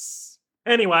boss.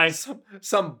 Anyway,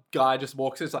 Some guy just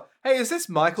walks in, it's like, hey, is this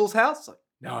Michael's house? Like,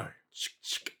 no.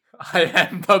 I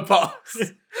am the boss.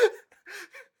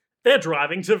 they're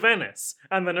driving to Venice,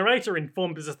 and the narrator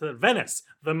informs us that Venice,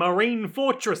 the marine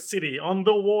fortress city on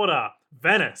the water,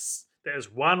 Venice.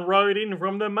 There's one road in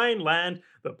from the mainland,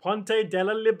 the Ponte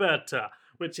della Liberta,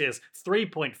 which is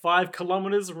 3.5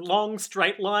 kilometers long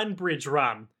straight line bridge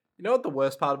run. You know what the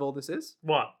worst part of all this is?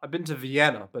 What? I've been to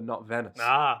Vienna, but not Venice.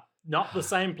 Ah, not the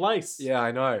same place. Yeah,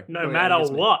 I know. No Really matter angers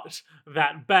me. what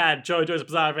that bad JoJo's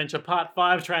Bizarre Adventure Part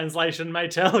 5 translation may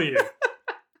tell you.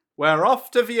 We're off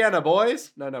to Vienna,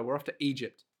 boys. No, we're off to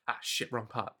Egypt. Ah, shit, wrong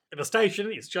part. The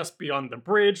station is just beyond the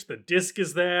bridge, the disc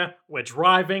is there, we're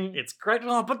driving, it's great.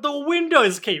 Oh, but the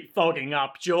windows keep fogging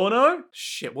up, Giorno.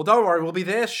 Shit, well, don't worry, we'll be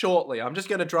there shortly. I'm just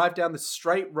going to drive down the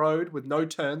straight road with no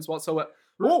turns whatsoever.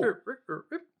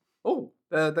 Oh,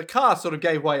 the car sort of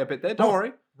gave way a bit there. Don't Oh.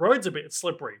 worry. Road's a bit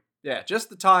slippery. Yeah, just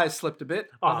the tyres slipped a bit.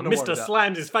 Oh, Nothing to worry Mr. about.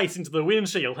 slammed his face into the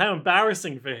windshield. How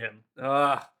embarrassing for him.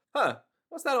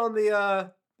 What's that on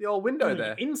the old window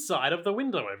there? The inside of the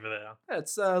window over there. Yeah,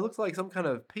 it's looks like some kind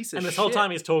of piece of And this shit. whole time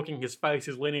he's talking, his face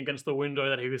is leaning against the window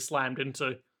that he was slammed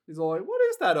into. He's all like, what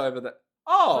is that over there?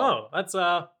 Oh!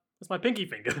 Oh, that's my pinky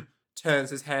finger. Turns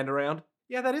his hand around.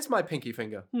 Yeah, that is my pinky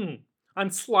finger. I'm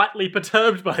slightly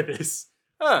perturbed by this.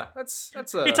 That's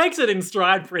He takes it in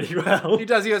stride pretty well. He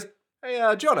does. He goes, hey,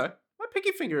 Jono,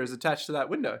 pinky finger is attached to that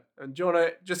window. And Giorno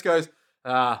just goes,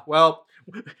 well,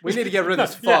 we need to get rid of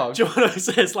this fog. Yeah, Giorno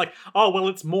says like, oh, well,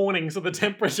 it's morning, so the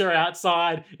temperature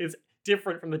outside is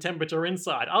different from the temperature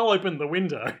inside. I'll open the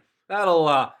window.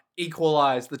 That'll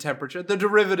equalize the temperature. The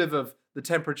derivative of the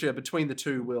temperature between the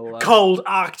two will... Cold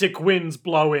Arctic winds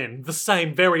blow in. The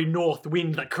same very north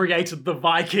wind that created the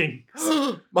Vikings.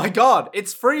 My God,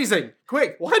 it's freezing.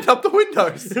 Quick, wind up the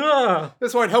windows. Ah.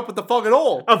 This won't help with the fog at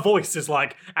all. A voice is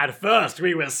like, at first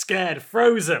we were scared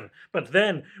frozen, but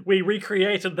then we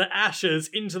recreated the ashes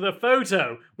into the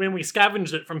photo when we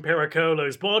scavenged it from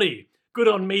Pericolo's body. Good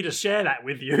on me to share that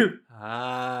with you.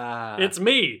 It's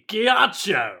me,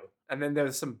 Ghiaccio. And then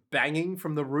there's some banging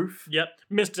from the roof. Yep,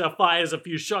 Mister fires a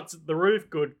few shots at the roof.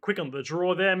 Good, quick on the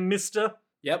draw there, Mister.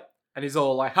 Yep. And he's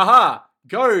all like, haha,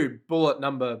 go bullet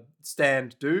number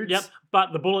stand dudes. Yep,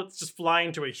 but the bullets just fly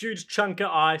into a huge chunk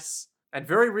of ice. And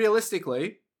very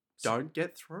realistically, don't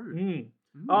get through.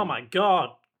 Oh my God.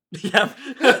 Yep.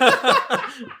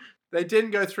 They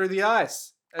didn't go through the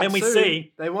ice. And we soon,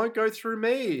 see... they won't go through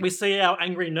me. We see our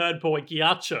angry nerd boy,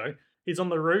 Ghiaccio. He's on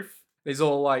the roof. He's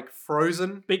all like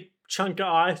frozen. Big chunk of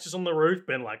ice just on the roof,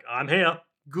 being like, I'm here.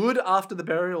 Good after the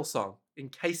burial song,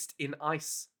 encased in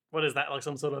ice. What is that, like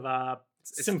some sort of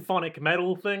symphonic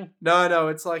metal thing? No,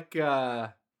 it's like, I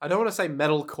don't want to say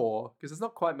metalcore, because it's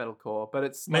not quite metalcore, but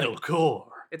it's Metalcore.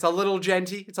 It's a little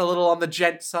genty, it's a little on the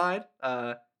gent side,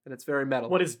 and it's very metal.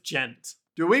 What is gent?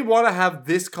 Do we want to have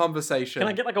this conversation? Can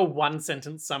I get like a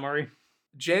one-sentence summary?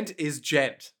 Gent is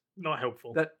gent. Not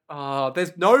helpful.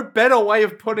 There's no better way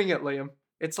of putting it, Liam.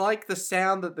 It's like the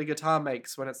sound that the guitar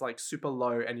makes when it's like super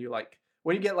low and you like,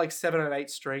 when you get like 7 and 8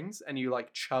 strings and you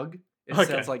like chug, it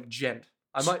sounds like gent.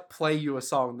 I might play you a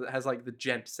song that has like the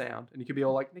gent sound and you could be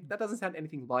all like, Nick, that doesn't sound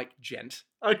anything like gent.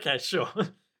 Okay, sure.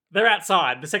 They're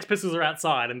outside. The Sex Pistols are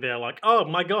outside and they're like, oh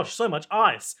my gosh, so much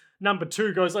ice. Number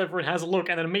 2 goes over and has a look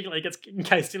and then immediately gets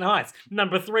encased in ice.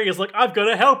 Number 3 is like, I've got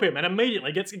to help him and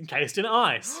immediately gets encased in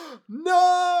ice.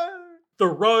 No! The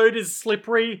road is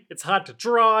slippery. It's hard to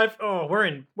drive. Oh, we're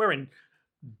in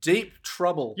deep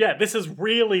trouble. Yeah, this has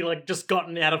really like just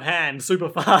gotten out of hand super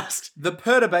fast. The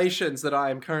perturbations that I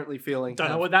am currently feeling. Don't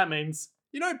know what that means.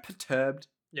 You know, perturbed?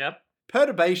 Yep.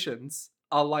 Perturbations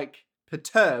are like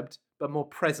perturbed, but more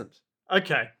present.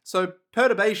 Okay. So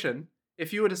perturbation,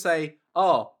 if you were to say,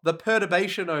 oh, the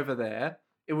perturbation over there,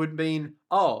 it would mean,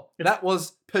 oh, that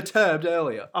was perturbed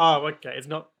earlier. Oh, okay. It's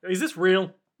not. Is this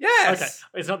real? Yes.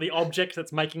 Okay. It's not the object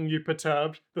that's making you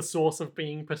perturbed, the source of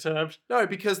being perturbed. No,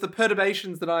 because the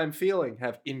perturbations that I am feeling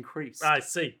have increased. I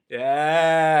see.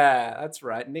 Yeah, that's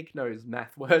right. Nick knows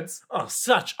math words. Oh,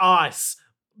 such ice.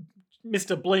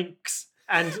 Mr. Blinks.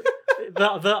 And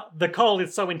the cold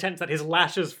is so intense that his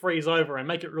lashes freeze over and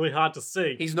make it really hard to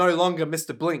see. He's no longer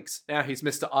Mr. Blinks. Now he's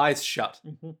Mr. Eyes Shut.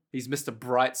 Mm-hmm. He's Mr.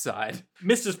 Brightside.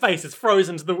 Mr.'s face is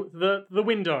frozen to the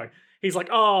window. He's like,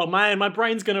 oh man, my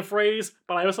brain's gonna freeze,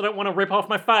 but I also don't want to rip off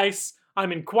my face.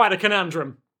 I'm in quite a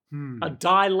conundrum. A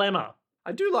dilemma.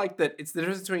 I do like that it's the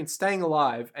difference between staying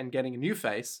alive and getting a new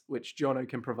face, which Giorno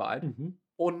can provide,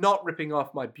 or not ripping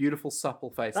off my beautiful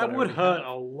supple face. That would hurt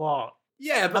a lot.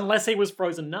 Yeah, but unless he was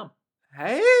frozen numb.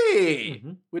 Hey!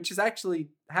 Which is actually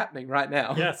happening right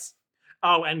now. Yes.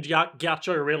 Oh, and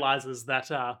Ghiaccio realizes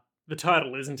that the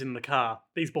turtle isn't in the car.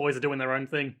 These boys are doing their own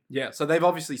thing. Yeah, so they've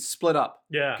obviously split up.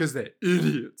 Yeah. Because they're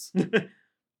idiots.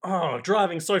 Oh,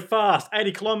 driving so fast,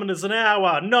 80 kilometers an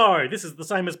hour. No, this is the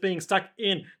same as being stuck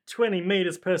in 20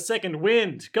 meters per second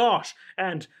wind. Gosh.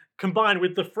 And combined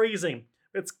with the freezing,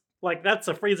 it's like that's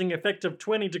a freezing effect of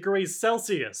 20 degrees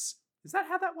Celsius. Is that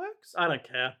how that works? I don't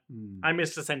care. I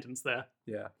missed a sentence there.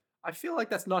 Yeah. I feel like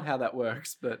that's not how that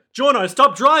works, but... Giorno,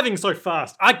 stop driving so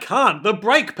fast. I can't. The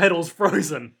brake pedal's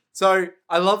frozen. So,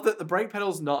 I love that the brake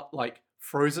pedal's not, like,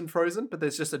 frozen, but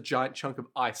there's just a giant chunk of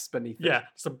ice beneath it. Yeah,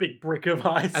 just a big brick of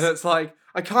ice. And it's like,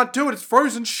 I can't do it, it's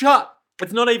frozen shut!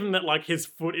 It's not even that, like, his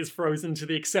foot is frozen to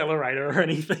the accelerator or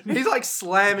anything. He's, like,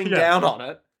 slamming down on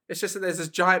it. It's just that there's this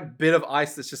giant bit of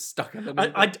ice that's just stuck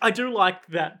underneath it. I do like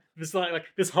that. This like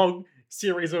this whole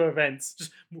series of events,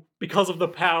 just because of the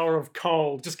power of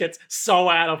cold, just gets so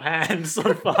out of hand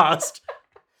so fast.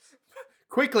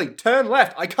 Quickly, turn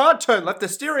left. I can't turn left. The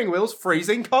steering wheel's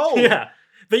freezing cold. Yeah.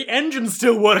 The engine's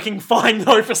still working fine,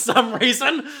 though, for some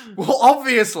reason. Well,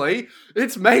 obviously,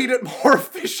 it's made it more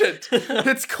efficient.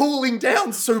 It's cooling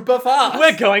down super fast.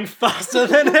 We're going faster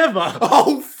than ever.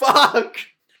 Oh, fuck.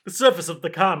 The surface of the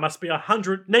car must be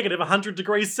negative 100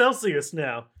 degrees Celsius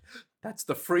now. That's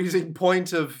the freezing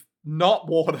point of not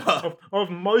water. Of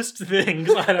most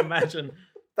things, I'd imagine.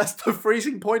 That's the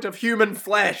freezing point of human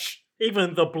flesh.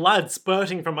 Even the blood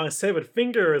spurting from my severed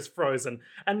finger is frozen.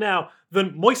 And now the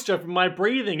moisture from my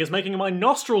breathing is making my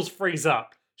nostrils freeze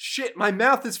up. Shit, my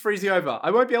mouth is freezing over. I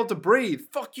won't be able to breathe.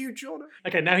 Fuck you, Jono.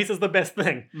 Okay, now he says the best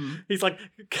thing. He's like,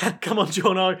 come on,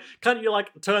 Jono, can't you, like,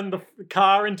 turn the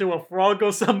car into a frog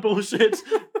or some bullshit?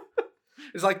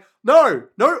 It's like, no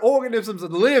organisms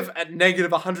live at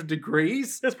negative 100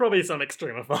 degrees. There's probably some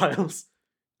extremophiles.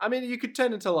 I mean, you could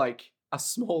turn into, like, a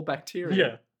small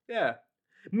bacteria. Yeah.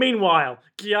 Meanwhile,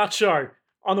 Ghiaccio,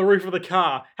 on the roof of the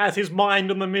car, has his mind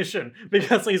on the mission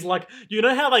because he's like, you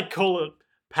know how they call it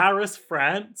Paris,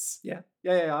 France? Yeah,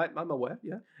 I'm aware,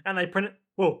 yeah. And they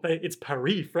it's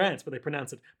Paris, France, but they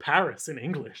pronounce it Paris in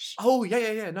English. Oh,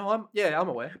 yeah. No, I'm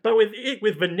aware. But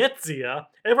with Venezia,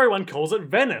 everyone calls it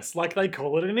Venice, like they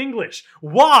call it in English.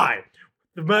 Why?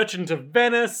 The Merchant of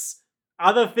Venice,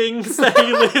 other things that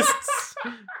he lists.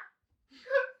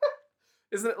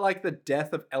 Isn't it like the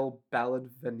death of El Ballad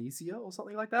Venezia or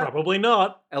something like that? Probably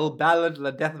not. El Ballad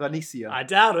La Death Venezia. I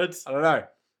doubt it. I don't know.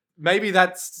 Maybe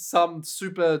that's some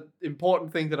super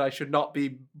important thing that I should not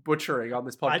be butchering on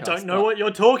this podcast. I don't know what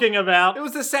you're talking about. It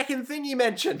was the second thing you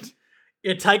mentioned.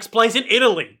 It takes place in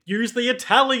Italy. Use the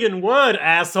Italian word,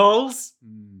 assholes.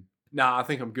 Nah, I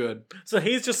think I'm good. So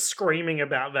he's just screaming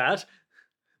about that.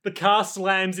 The car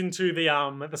slams into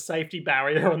the safety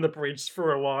barrier on the bridge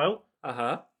for a while.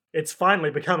 Uh-huh. It's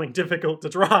finally becoming difficult to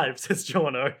drive, says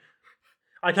Jono.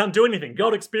 I can't do anything.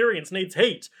 God experience needs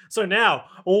heat. So now,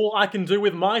 all I can do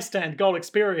with my stand God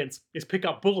experience is pick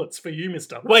up bullets for you,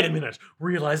 mister. Wait a minute.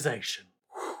 Realization.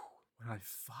 When I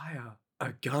fire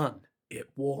a gun, it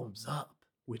warms up,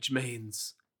 which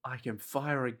means I can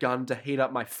fire a gun to heat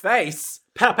up my face.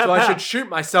 Pow, pow, so pow. I should shoot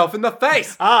myself in the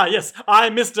face. Ah, yes. I,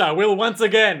 mister, will once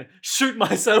again shoot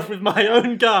myself with my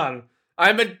own gun.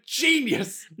 I'm a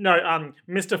genius. No,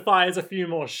 Mr. fires a few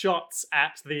more shots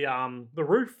at the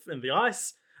roof and the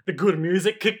ice. The good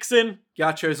music kicks in.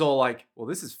 Ghiaccio's all like, well,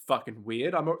 this is fucking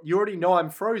weird. You already know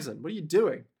I'm frozen. What are you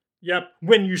doing? Yep,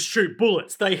 when you shoot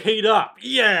bullets, they heat up.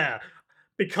 Yeah!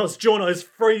 Because Jono's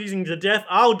freezing to death,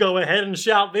 I'll go ahead and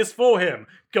shout this for him.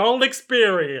 Gold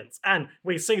experience! And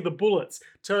we see the bullets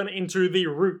turn into the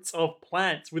roots of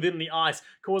plants within the ice,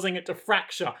 causing it to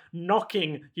fracture,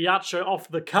 knocking Ghiaccio off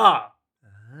the car.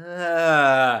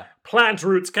 Plant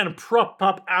roots can prop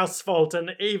up asphalt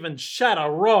and even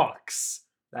shatter rocks.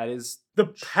 That is the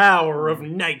power of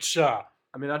nature.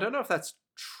 I mean, I don't know if that's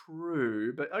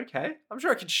true, but okay. I'm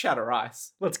sure it can shatter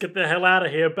ice. Let's get the hell out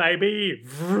of here, baby.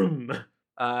 Vroom.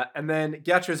 And then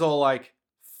Ghiaccio's all like,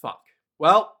 fuck.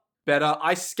 Well, better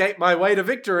ice skate my way to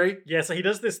victory. Yeah, so he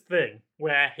does this thing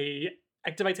where he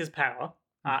activates his power.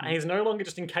 And he's no longer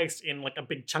just encased in like a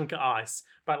big chunk of ice,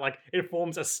 but like it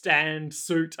forms a stand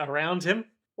suit around him.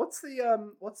 What's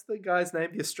the guy's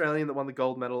name? The Australian that won the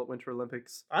gold medal at Winter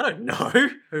Olympics? I don't know.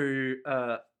 Who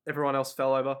everyone else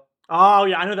fell over. Oh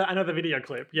yeah, I know the video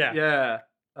clip. Yeah.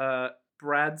 Yeah.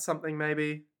 Brad something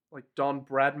maybe? Like Don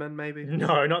Bradman maybe?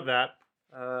 No, not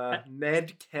that.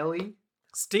 Ned Kelly?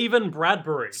 Stephen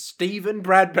Bradbury. Stephen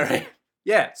Bradbury.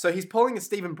 Yeah, so he's pulling a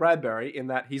Stephen Bradbury in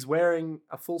that he's wearing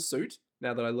a full suit.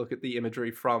 Now that I look at the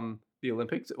imagery from the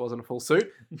Olympics, it wasn't a full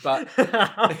suit, but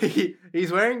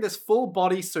he's wearing this full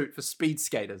body suit for speed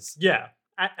skaters. Yeah,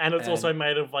 and it's also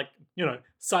made of like, you know,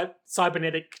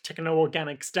 cybernetic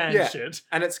techno-organic stand shit.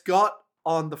 And it's got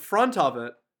on the front of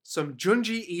it some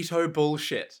Junji Ito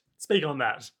bullshit. Speak on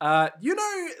that. You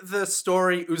know the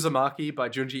story Uzumaki by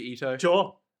Junji Ito?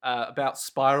 Sure. About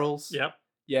spirals? Yep.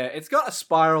 Yeah, it's got a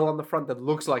spiral on the front that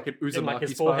looks like an Uzumaki in like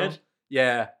his spiral. forehead?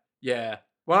 Yeah.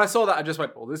 When I saw that, I just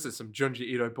went, well, this is some Junji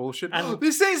Ito bullshit. And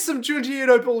this is some Junji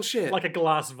Ito bullshit. Like a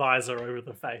glass visor over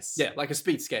the face. Yeah, like a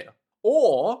speed skater.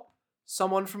 Or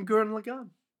someone from Gurren Lagann.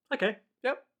 Okay.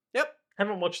 Yep.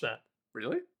 Haven't watched that.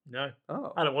 Really? No.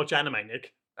 Oh. I don't watch anime,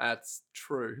 Nick. That's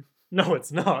true. No,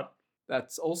 it's not.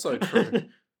 That's also true.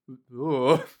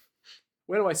 Ooh.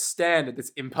 Where do I stand at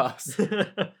this impasse?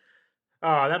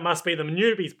 Oh, that must be the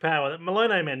newbie's power that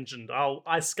Malone mentioned.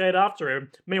 I skate after him.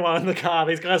 Meanwhile, in the car,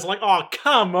 these guys are like, oh,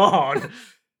 come on.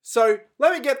 So,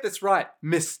 let me get this right,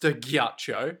 Mr.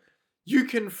 Ghiaccio. You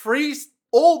can freeze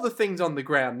all the things on the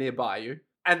ground nearby you,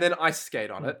 and then ice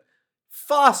skate on it,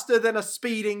 faster than a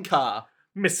speeding car.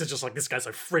 Mister's just like, this guy's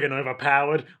so friggin'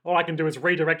 overpowered. All I can do is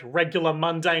redirect regular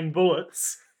mundane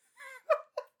bullets.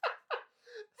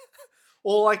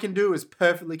 All I can do is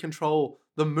perfectly control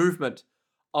the movement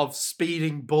of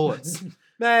speeding bullets.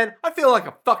 Man, I feel like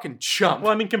a fucking chump.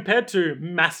 Well, I mean, compared to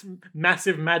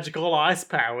massive magical ice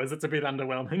powers, it's a bit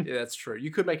underwhelming. Yeah, that's true.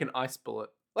 You could make an ice bullet.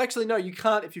 Well, actually, no, you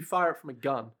can't if you fire it from a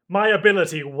gun. My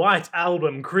ability, White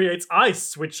Album, creates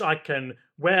ice, which I can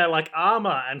wear like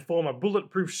armor and form a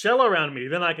bulletproof shell around me.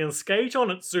 Then I can skate on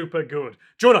it super good.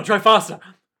 Jonah, drive faster!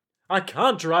 I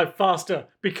can't drive faster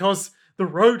because the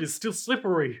road is still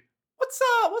slippery.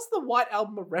 What's the White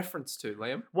Album a reference to,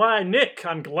 Liam? Why, Nick,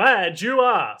 I'm glad you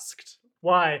asked.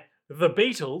 Why, the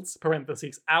Beatles,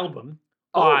 parentheses, album,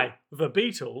 by the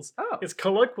Beatles, Oh. is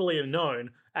colloquially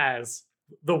known as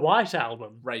the White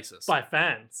Album Racist. by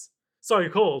fans. So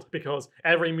called because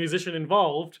every musician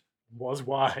involved was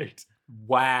white.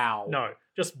 Wow. No,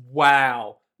 just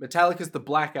Wow. Metallica's The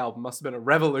Black Album must have been a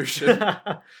revolution.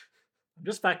 I'm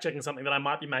just fact checking something that I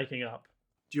might be making up.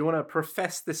 Do you want to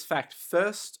profess this fact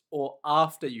first or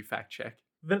after you fact check?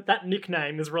 That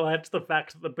nickname is related to the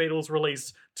fact that the Beatles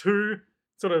released two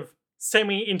sort of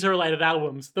semi-interrelated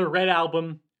albums, the Red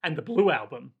Album and the Blue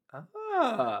Album.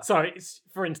 Ah. So,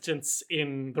 for instance,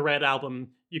 in the Red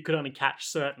Album, you could only catch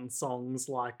certain songs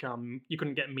like you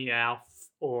couldn't get Meowth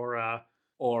or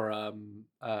oh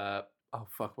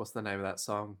fuck, what's the name of that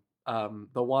song?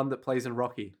 The one that plays in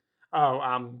Rocky.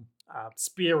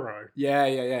 Spiro. Yeah.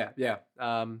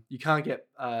 You can't get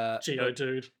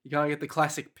Geodude. You can't get the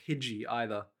classic Pidgey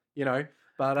either, you know.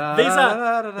 But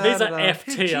These are F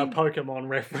tier Pokemon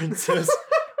references.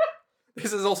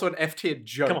 This is also an F tier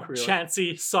joke. Come on, really.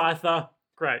 Chansey, Scyther,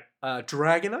 great.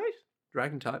 Dragonite,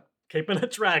 Dragon type. Keeping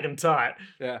it dragon tight.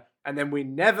 Yeah, and then we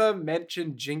never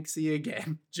mentioned Jinxie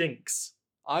again. Jinx.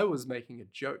 I was making a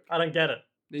joke. I don't get it.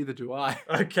 Neither do I.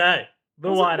 Okay, the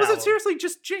was White it, was Album. it seriously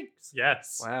just Jinx?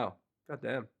 Yes. Wow. God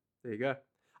damn. There you go.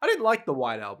 I didn't like the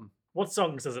White Album. What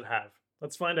songs does it have?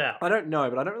 Let's find out. I don't know,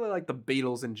 but I don't really like the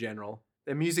Beatles in general.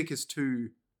 Their music is too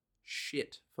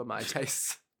shit for my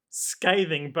tastes.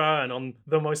 Scathing burn on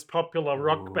the most popular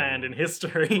rock band in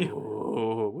history.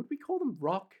 Oh, would we call them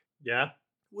rock? Yeah.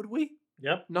 Would we?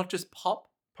 Yep. Not just pop?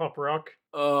 Pop rock.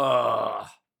 Ugh.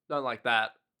 Don't like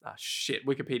that. Ah, shit.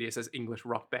 Wikipedia says English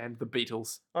rock band, the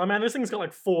Beatles. Oh man, this thing's got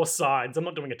like 4 sides. I'm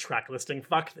not doing a track listing.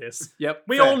 Fuck this. Yep.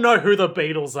 We fair. all know who the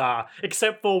Beatles are,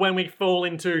 except for when we fall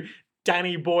into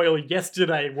Danny Boyle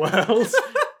yesterday world.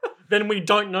 Then we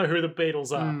don't know who the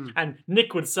Beatles are. Hmm. And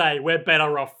Nick would say we're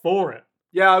better off for it.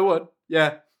 Yeah, I would.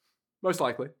 Yeah. Most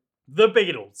likely. The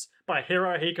Beatles by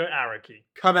Hirohiko Araki.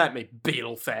 Come at me,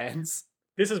 Beatle fans.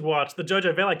 This is what the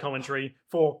Jojo Vele commentary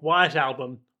for White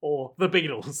Album, or The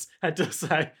Beatles, had to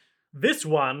say. This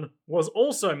one was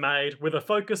also made with a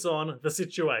focus on the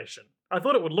situation. I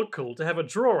thought it would look cool to have a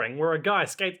drawing where a guy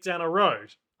skates down a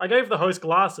road. I gave the host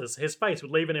glasses, his face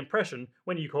would leave an impression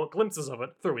when you caught glimpses of it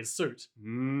through his suit.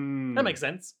 That makes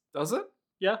sense. Does it?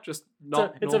 Yeah. Just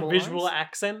not It's a normal visual eyes?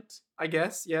 accent. I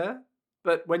guess, yeah.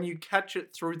 But when you catch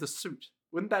it through the suit,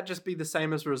 wouldn't that just be the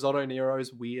same as Risotto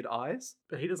Nero's weird eyes?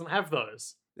 But he doesn't have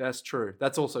those. That's true.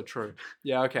 That's also true.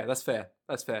 Yeah, okay, that's fair.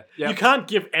 That's fair. Yeah. You can't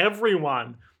give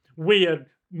everyone weird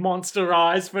monster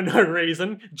eyes for no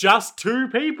reason. Just 2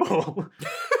 people.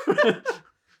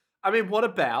 I mean, what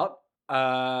about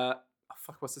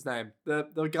what's his name?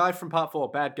 The guy from Part 4,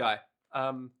 bad guy.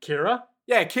 Kira?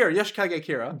 Yeah, Kira, Yoshikage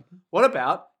Kira. What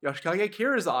about Yoshikage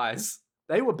Kira's eyes?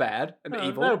 They were bad and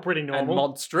evil They were pretty and normal.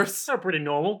 monstrous. They were pretty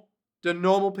normal. Do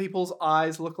normal people's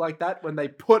eyes look like that when they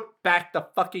put back the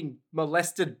fucking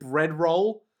molested bread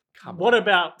roll? Come What on.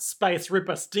 about Space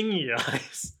Ripper Stingy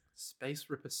Eyes? Space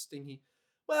Ripper Stingy?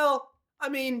 Well, I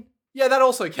mean, yeah, that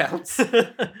also counts.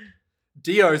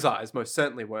 Dio's eyes most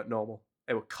certainly weren't normal.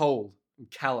 They were cold and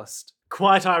calloused.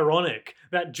 Quite ironic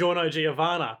that Giorno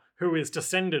Giovanna, who is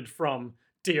descended from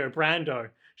Dio Brando,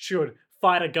 should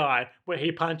fight a guy where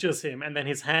he punches him and then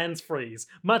his hands freeze,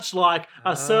 much like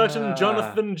a certain Ah.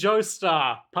 Jonathan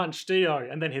Joestar punched Dio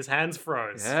and then his hands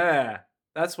froze. Yeah,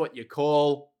 that's what you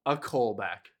call a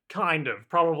callback. Kind of,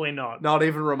 probably not. Not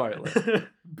even remotely.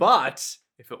 But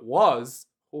if it was,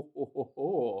 ho ho ho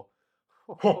ho.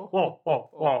 Whoa, whoa, whoa,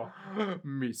 whoa.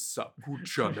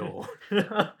 Misakuchano.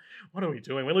 What are we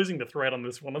doing? We're losing the thread on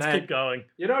this one. Let's Man. keep going.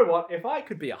 You know what? If I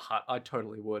could be a hut, I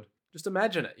totally would. Just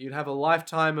imagine it. You'd have a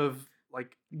lifetime of,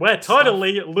 like... We're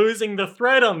totally losing the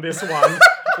thread on this one.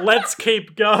 Let's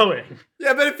keep going.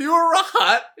 Yeah, but if you were a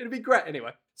hut, it'd be great.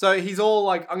 Anyway. So he's all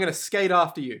like, I'm going to skate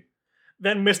after you.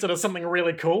 Then Mister does something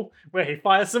really cool where he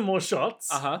fires some more shots.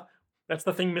 Uh-huh. That's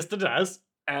the thing Mister does.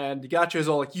 And Gacho's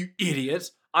all like, you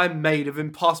idiot. I'm made of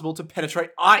impossible to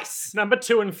penetrate ice. Number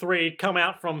 2 and 3 come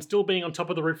out from still being on top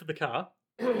of the roof of the car.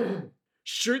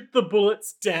 Shoot the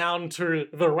bullets down to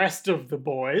the rest of the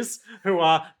boys who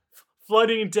are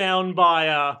floating down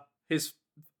by His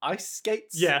ice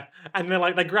skates? yeah, and they're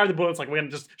like, they grab the bullets like, we're gonna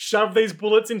just shove these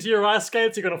bullets into your ice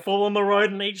skates, you're gonna fall on the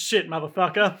road and eat shit,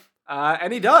 motherfucker.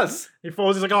 And he does. He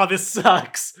falls, he's like, oh, this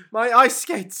sucks. My ice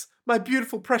skates. My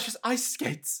beautiful, precious ice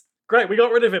skates. Great, we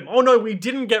got rid of him. Oh no, we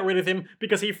didn't get rid of him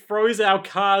because he froze our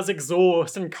car's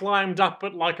exhaust and climbed up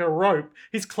it like a rope.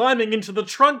 He's climbing into the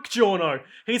trunk, Giorno.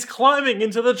 He's climbing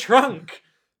into the trunk.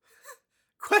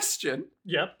 Question.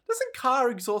 Yep. Doesn't car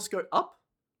exhaust go up?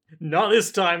 Not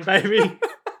this time, baby.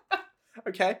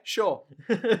 Okay, sure.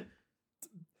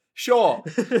 Sure.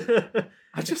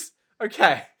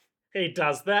 Okay. He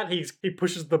does that. He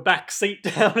pushes the back seat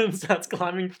down and starts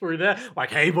climbing through there.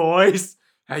 Like, hey boys.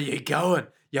 How you going?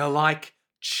 You like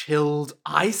chilled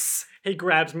ice? He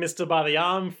grabs Mister by the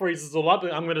arm, freezes all up.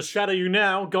 I'm going to shatter you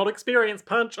now. God experience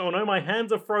punch. Oh no, my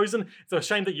hands are frozen. It's a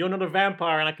shame that you're not a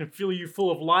vampire and I can feel you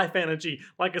full of life energy,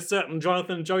 like a certain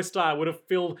Jonathan Joestar would have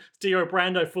filled Dio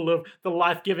Brando full of the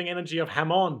life-giving energy of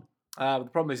Hamon. The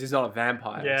problem is he's not a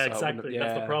vampire. Yeah, so exactly.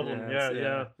 That's the problem.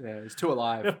 Yeah. He's too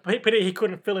alive. Pity he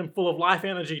couldn't fill him full of life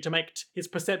energy to make his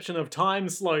perception of time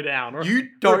slow down. You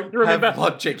don't have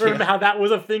logic here. Remember how that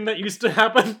was a thing that used to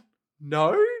happen?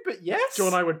 No, but yes.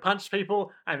 Giorno would punch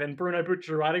people, and then Bruno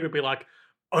Bucciarati would be like,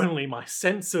 only my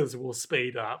senses will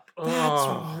speed up.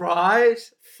 That's right.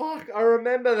 Fuck, I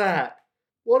remember that.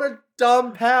 What a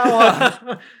dumb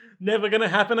power. Never gonna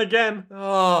happen again.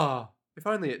 Oh, if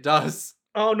only it does.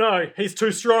 Oh no, he's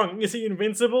too strong. Is he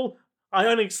invincible? I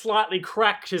only slightly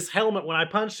cracked his helmet when I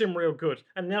punched him real good,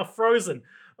 and now frozen.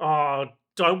 Oh,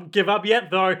 don't give up yet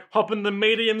though. Hop in the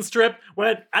medium strip.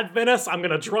 We're at Venice. I'm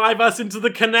gonna drive us into the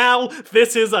canal.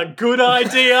 This is a good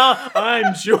idea.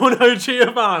 I'm Giorno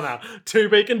Giovanna. To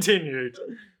be continued.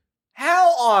 How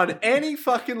on any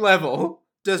fucking level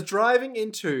does driving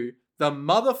into the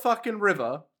motherfucking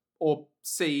river or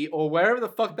sea or wherever the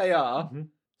fuck they are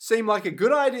seem like a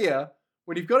good idea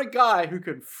when you've got a guy who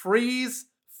can freeze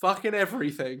fucking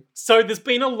everything? So there's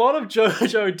been a lot of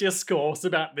JoJo discourse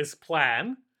about this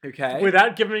plan. Okay.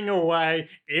 Without giving away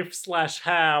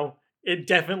if/how it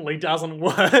definitely doesn't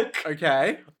work.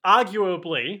 Okay.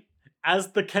 Arguably,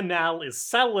 as the canal is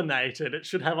salinated, it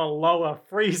should have a lower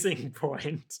freezing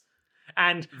point.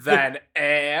 And than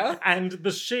air. And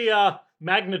the sheer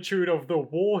magnitude of the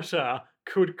water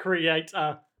could create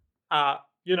a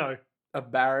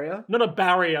barrier? Not a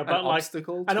barrier, but like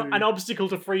an obstacle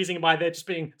to freezing by there just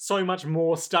being so much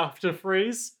more stuff to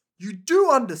freeze. You do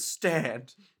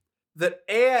understand that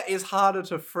air is harder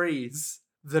to freeze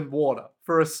than water,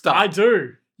 for a start. I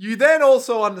do. You then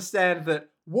also understand that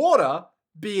water,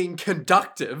 being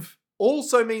conductive,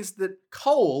 also means that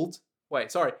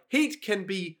heat can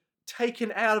be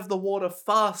taken out of the water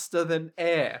faster than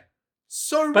air.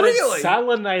 So but really... it's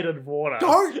salinated water.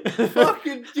 Don't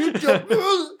fucking...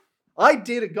 I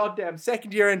did a goddamn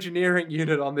second-year engineering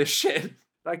unit on this shit.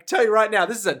 I can tell you right now,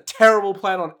 this is a terrible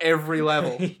plan on every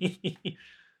level.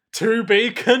 To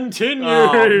be continued.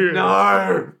 Oh,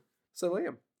 no. So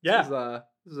Liam, yeah,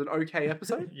 this is an okay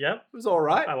episode. Yep, it was all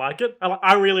right. I like it.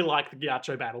 I really like the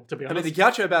Gaucho battle. To be honest, I mean, the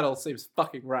Gaucho battle seems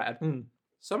fucking rad. Mm.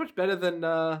 So much better than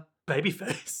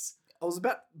Babyface. I was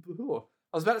about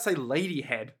to say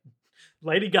Ladyhead,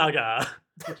 Lady Gaga,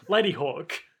 Lady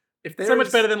Hawk.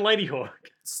 Much better than Lady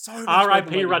Hawk. So much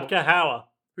R.I.P. Rutger Hauer.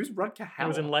 Who's Rutger Hauer? He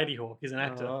was in Lady Hawk. He's an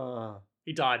actor.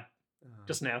 He died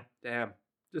just now. Damn.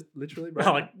 Just literally right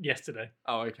like yesterday.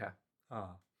 Oh, okay.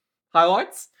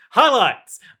 Highlights?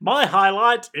 Highlights! My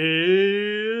highlight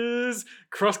is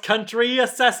cross-country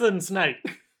assassin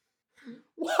snake.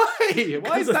 Why?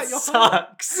 Why is that your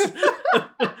sucks?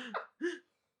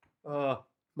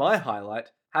 My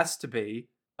highlight has to be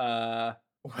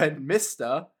when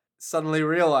Mister suddenly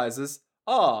realizes,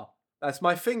 that's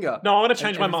my finger. No, I want to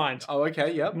change my mind. Oh,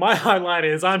 okay, yep. My highlight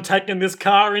is I'm taking this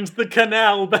car into the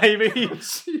canal, baby.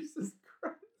 Jesus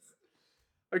Christ.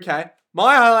 Okay.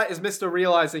 My highlight is Mr.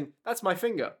 realizing, that's my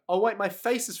finger. Oh, wait, my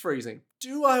face is freezing.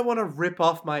 Do I want to rip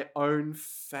off my own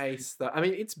face, though? I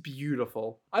mean, it's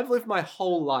beautiful. I've lived my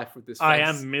whole life with this face. I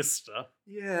am Mr.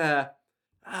 Yeah.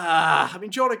 I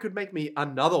mean, Giorno could make me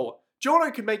another one.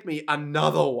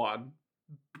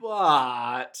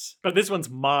 But this one's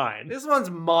mine. This one's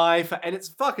and it's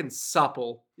fucking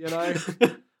supple, you know?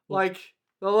 Like,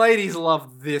 the ladies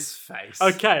love this face.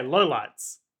 Okay,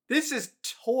 lowlights. This is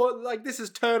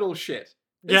turtle shit.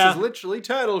 This is literally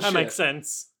turtle shit. That makes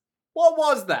sense. What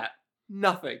was that?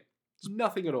 Nothing.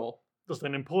 Nothing at all. Just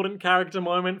an important character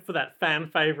moment for that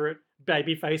fan favorite,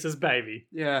 Babyface's baby.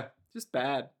 Yeah, just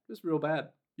bad. Just real bad.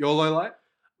 Your lowlight?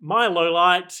 My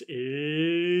lowlight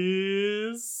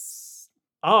is...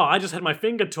 I just had my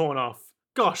finger torn off.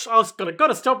 Gosh, I was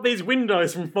gotta stop these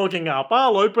windows from fogging up.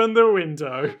 I'll open the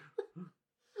window.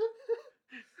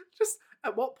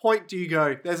 At what point do you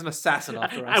go, there's an assassin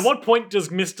after us? At what point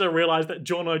does Mister realize that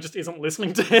Giorno just isn't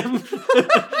listening to him?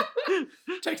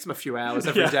 It takes him a few hours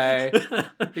every day.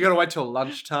 You gotta wait till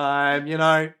lunchtime, you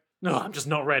know? No, I'm just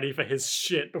not ready for his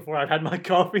shit before I've had my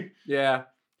coffee. Yeah.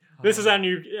 This is our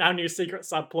new secret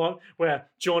subplot where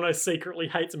Giorno secretly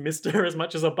hates Mister as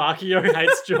much as Abakio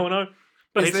hates Giorno.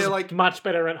 But he's just much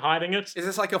better at hiding it. Is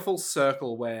this like a full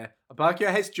circle where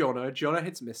Abakio hates Giorno, Giorno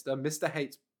hates Mister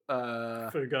hates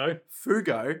Fugo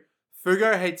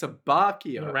hates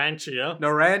Abakio.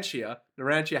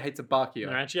 Narantia hates Abakio.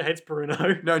 Narantia hates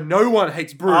Bruno. No one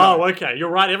hates Bruno. Oh, okay. You're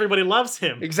right. Everybody loves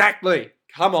him. Exactly.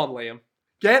 Come on, Liam.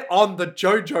 Get on the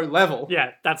JoJo level.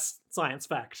 Yeah, that's science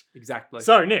fact. Exactly.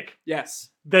 So, Nick. Yes.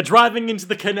 They're driving into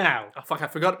the canal. Oh, fuck, I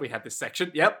forgot we had this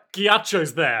section. Yep.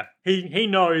 Ghiacio's there. He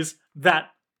knows that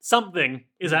something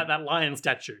is at that lion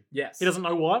statue. Yes. He doesn't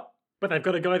know what, but they've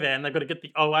got to go there and they've got to get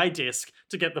the OA disc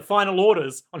to get the final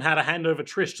orders on how to hand over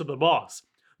Trish to the boss.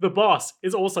 The boss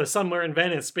is also somewhere in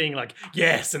Venice being like,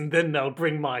 yes, and then they'll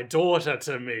bring my daughter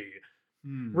to me.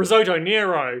 Risotto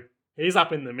Nero, he's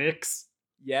up in the mix.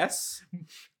 Yes.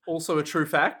 Also a true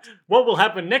fact. What will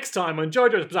happen next time on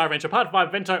JoJo's Bizarre Adventure Part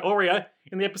 5 Vento Aurea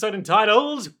in the episode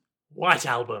entitled White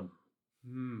Album?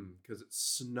 Because it's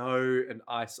snow and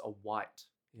ice are white.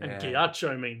 Yeah. And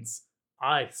Ghiaccio means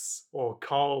ice or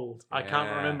cold. I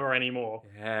can't remember anymore.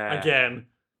 Yeah. Again.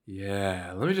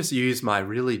 Yeah. Let me just use my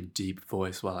really deep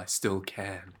voice while I still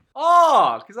can.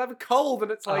 Oh, because I have a cold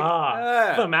and it's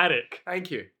like... thematic.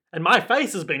 Thank you. And my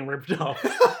face has been ripped off.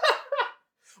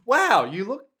 Wow, you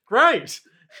look... Great.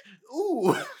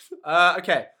 Ooh.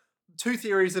 Okay. 2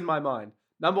 theories in my mind.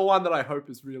 Number 1 that I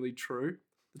hope is really true.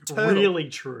 Really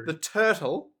true. The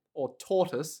turtle, or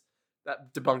tortoise,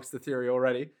 that debunks the theory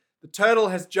already. The turtle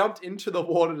has jumped into the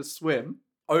water to swim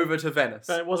over to Venice.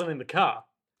 But it wasn't in the car.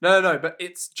 No, but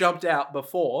it's jumped out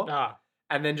before Ah.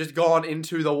 and then just gone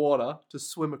into the water to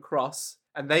swim across.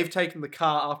 And they've taken the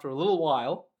car after a little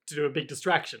while. To do a big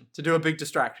distraction.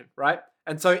 Right?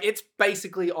 And so it's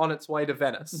basically on its way to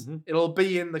Venice. Mm-hmm. It'll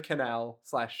be in the canal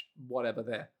 / whatever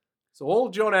there. So all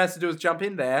Giorno has to do is jump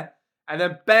in there, and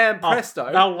then bam,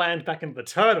 presto. They'll land back in the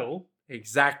turtle.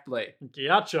 Exactly.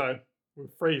 Ghiaccio will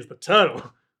freeze the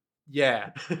turtle.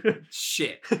 Yeah.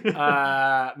 Shit.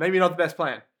 Maybe not the best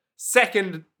plan.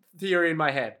 Second theory in my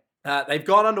head. They've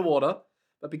gone underwater,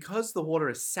 but because the water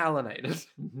is salinated,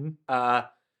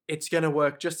 it's going to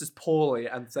work just as poorly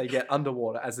as they get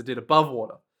underwater as it did above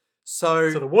water.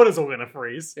 So the water's all going to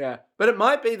freeze. Yeah. But it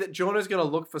might be that Giorno's going to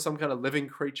look for some kind of living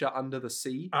creature under the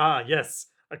sea. Ah, yes.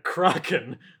 A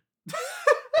kraken.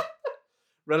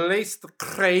 Release the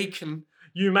kraken.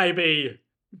 You may be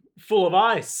full of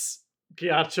ice,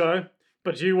 Ghiaccio,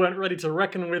 but you weren't ready to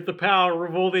reckon with the power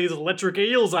of all these electric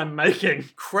eels I'm making.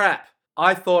 Crap.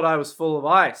 I thought I was full of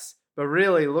ice, but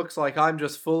really looks like I'm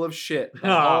just full of shit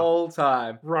the whole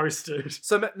time. Roasted.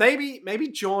 So maybe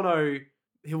Giorno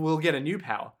will get a new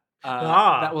power.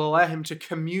 That will allow him to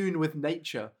commune with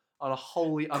nature on a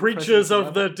wholly creatures of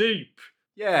level. the deep.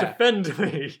 Yeah. Defend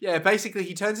me. Yeah, basically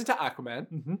he turns into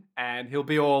Aquaman and he'll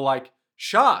be all like,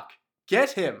 Shark,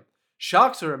 get him.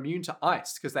 Sharks are immune to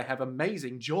ice because they have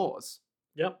amazing jaws.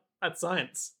 Yep, that's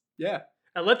science. Yeah.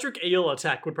 Electric eel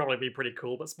attack would probably be pretty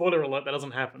cool, but spoiler alert, that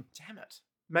doesn't happen. Damn it.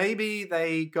 Maybe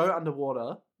they go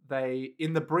underwater. They,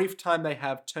 in the brief time they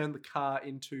have, turn the car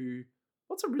into,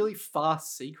 what's a really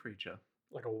fast sea creature?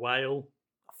 Like a whale.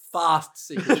 A fast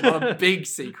sea creature, not a big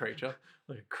sea creature.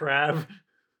 Like a crab.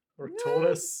 Or a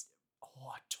tortoise.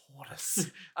 Oh, a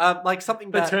tortoise. Like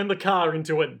something They that... turn the car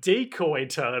into a decoy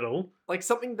turtle. Like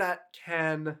something that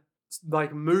can,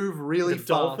 like, move really Like a fast.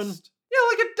 dolphin? Yeah,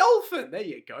 like a dolphin. There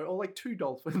you go. Or like 2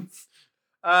 dolphins.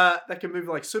 That can move,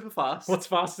 like, super fast. What's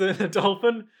faster than a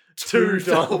dolphin? 2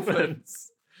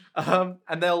 dolphins.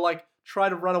 And they'll, like, try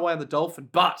to run away on the dolphin,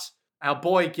 but our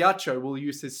boy Ghiaccio will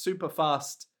use his super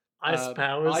fast ice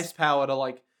power to,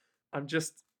 like, I'm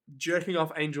just jerking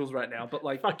off angels right now, but,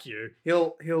 like, fuck you.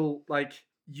 He'll like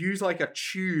use like a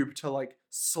tube to like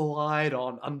slide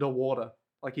on underwater,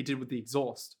 like he did with the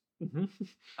exhaust.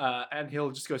 And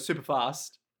he'll just go super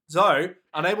fast. So,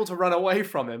 unable to run away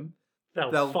from him,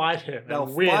 they'll fight him. They'll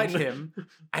and win. fight him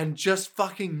and just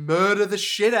fucking murder the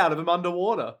shit out of him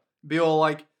underwater. Be all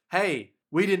like, hey,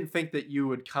 we didn't think that you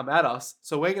would come at us,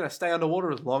 so we're going to stay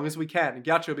underwater as long as we can. And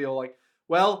Ghiaccio will be all like,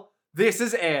 well, this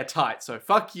is airtight, so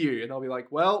fuck you. And they'll be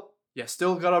like, well, you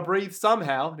still got to breathe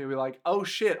somehow. And he'll be like, oh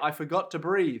shit, I forgot to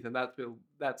breathe. And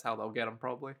that's how they'll get him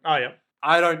probably. Oh, yeah.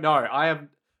 I don't know.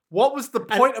 What was the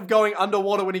point of going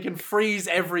underwater when he can freeze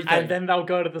everything? And then they'll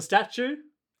go to the statue?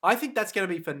 I think that's going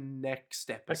to be for next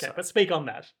episode. Okay, but speak on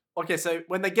that. Okay, so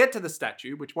when they get to the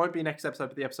statue, which won't be next episode,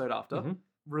 but the episode after, Mhm.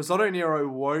 Risotto Nero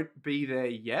won't be there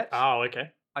yet. Oh,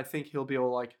 okay. I think he'll be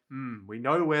all like, we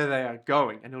know where they are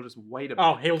going, and he'll just wait a bit.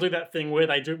 Oh, he'll do that thing where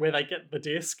they get the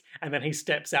disc, and then he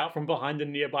steps out from behind a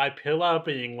nearby pillar,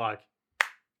 being like,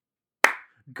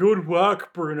 "Good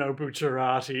work, Bruno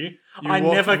Bucciarati. You I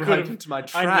walked never right could have. into my I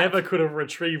trap." never could have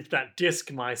retrieved that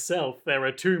disc myself. There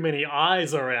are too many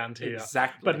eyes around here.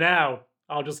 Exactly. But now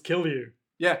I'll just kill you."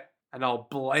 Yeah, and I'll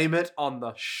blame it on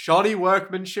the shoddy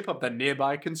workmanship of the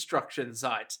nearby construction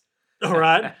site. All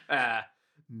right.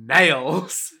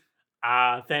 Nails.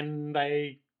 Then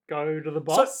they go to the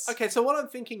boss. So what I'm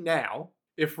thinking now,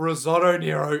 if Risotto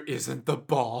Nero isn't the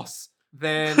boss,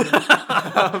 then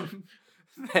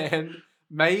then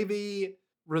maybe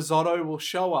Risotto will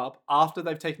show up after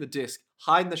they've taken the disc,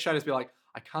 hide in the shadows, be like,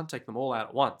 I can't take them all out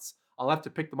at once. I'll have to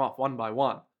pick them off one by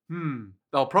one.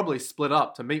 They'll probably split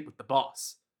up to meet with the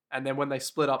boss. And then when they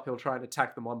split up, he'll try and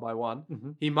attack them one by one.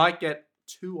 Mhm. He might get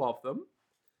 2 of them.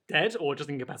 Dead or just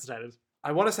incapacitated?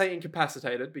 I want to say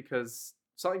incapacitated because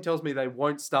something tells me they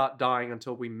won't start dying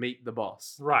until we meet the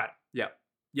boss. Right. Yeah.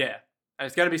 And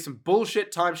it's going to be some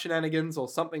bullshit time shenanigans or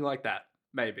something like that.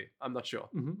 Maybe. I'm not sure.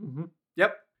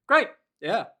 Yep. Great.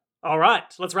 Yeah. All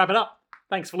right, let's wrap it up.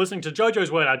 Thanks for listening to JoJo's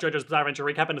Word, our JoJo's Bizarre Adventure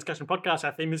recap and discussion podcast.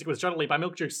 Our theme music was Jollily by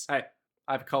Milk Juice. Hey,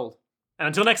 I have a cold. And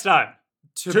until next time,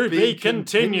 To be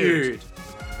continued.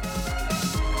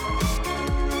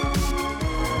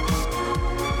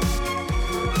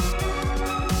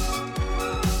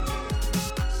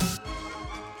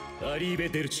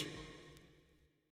 Arrivederci.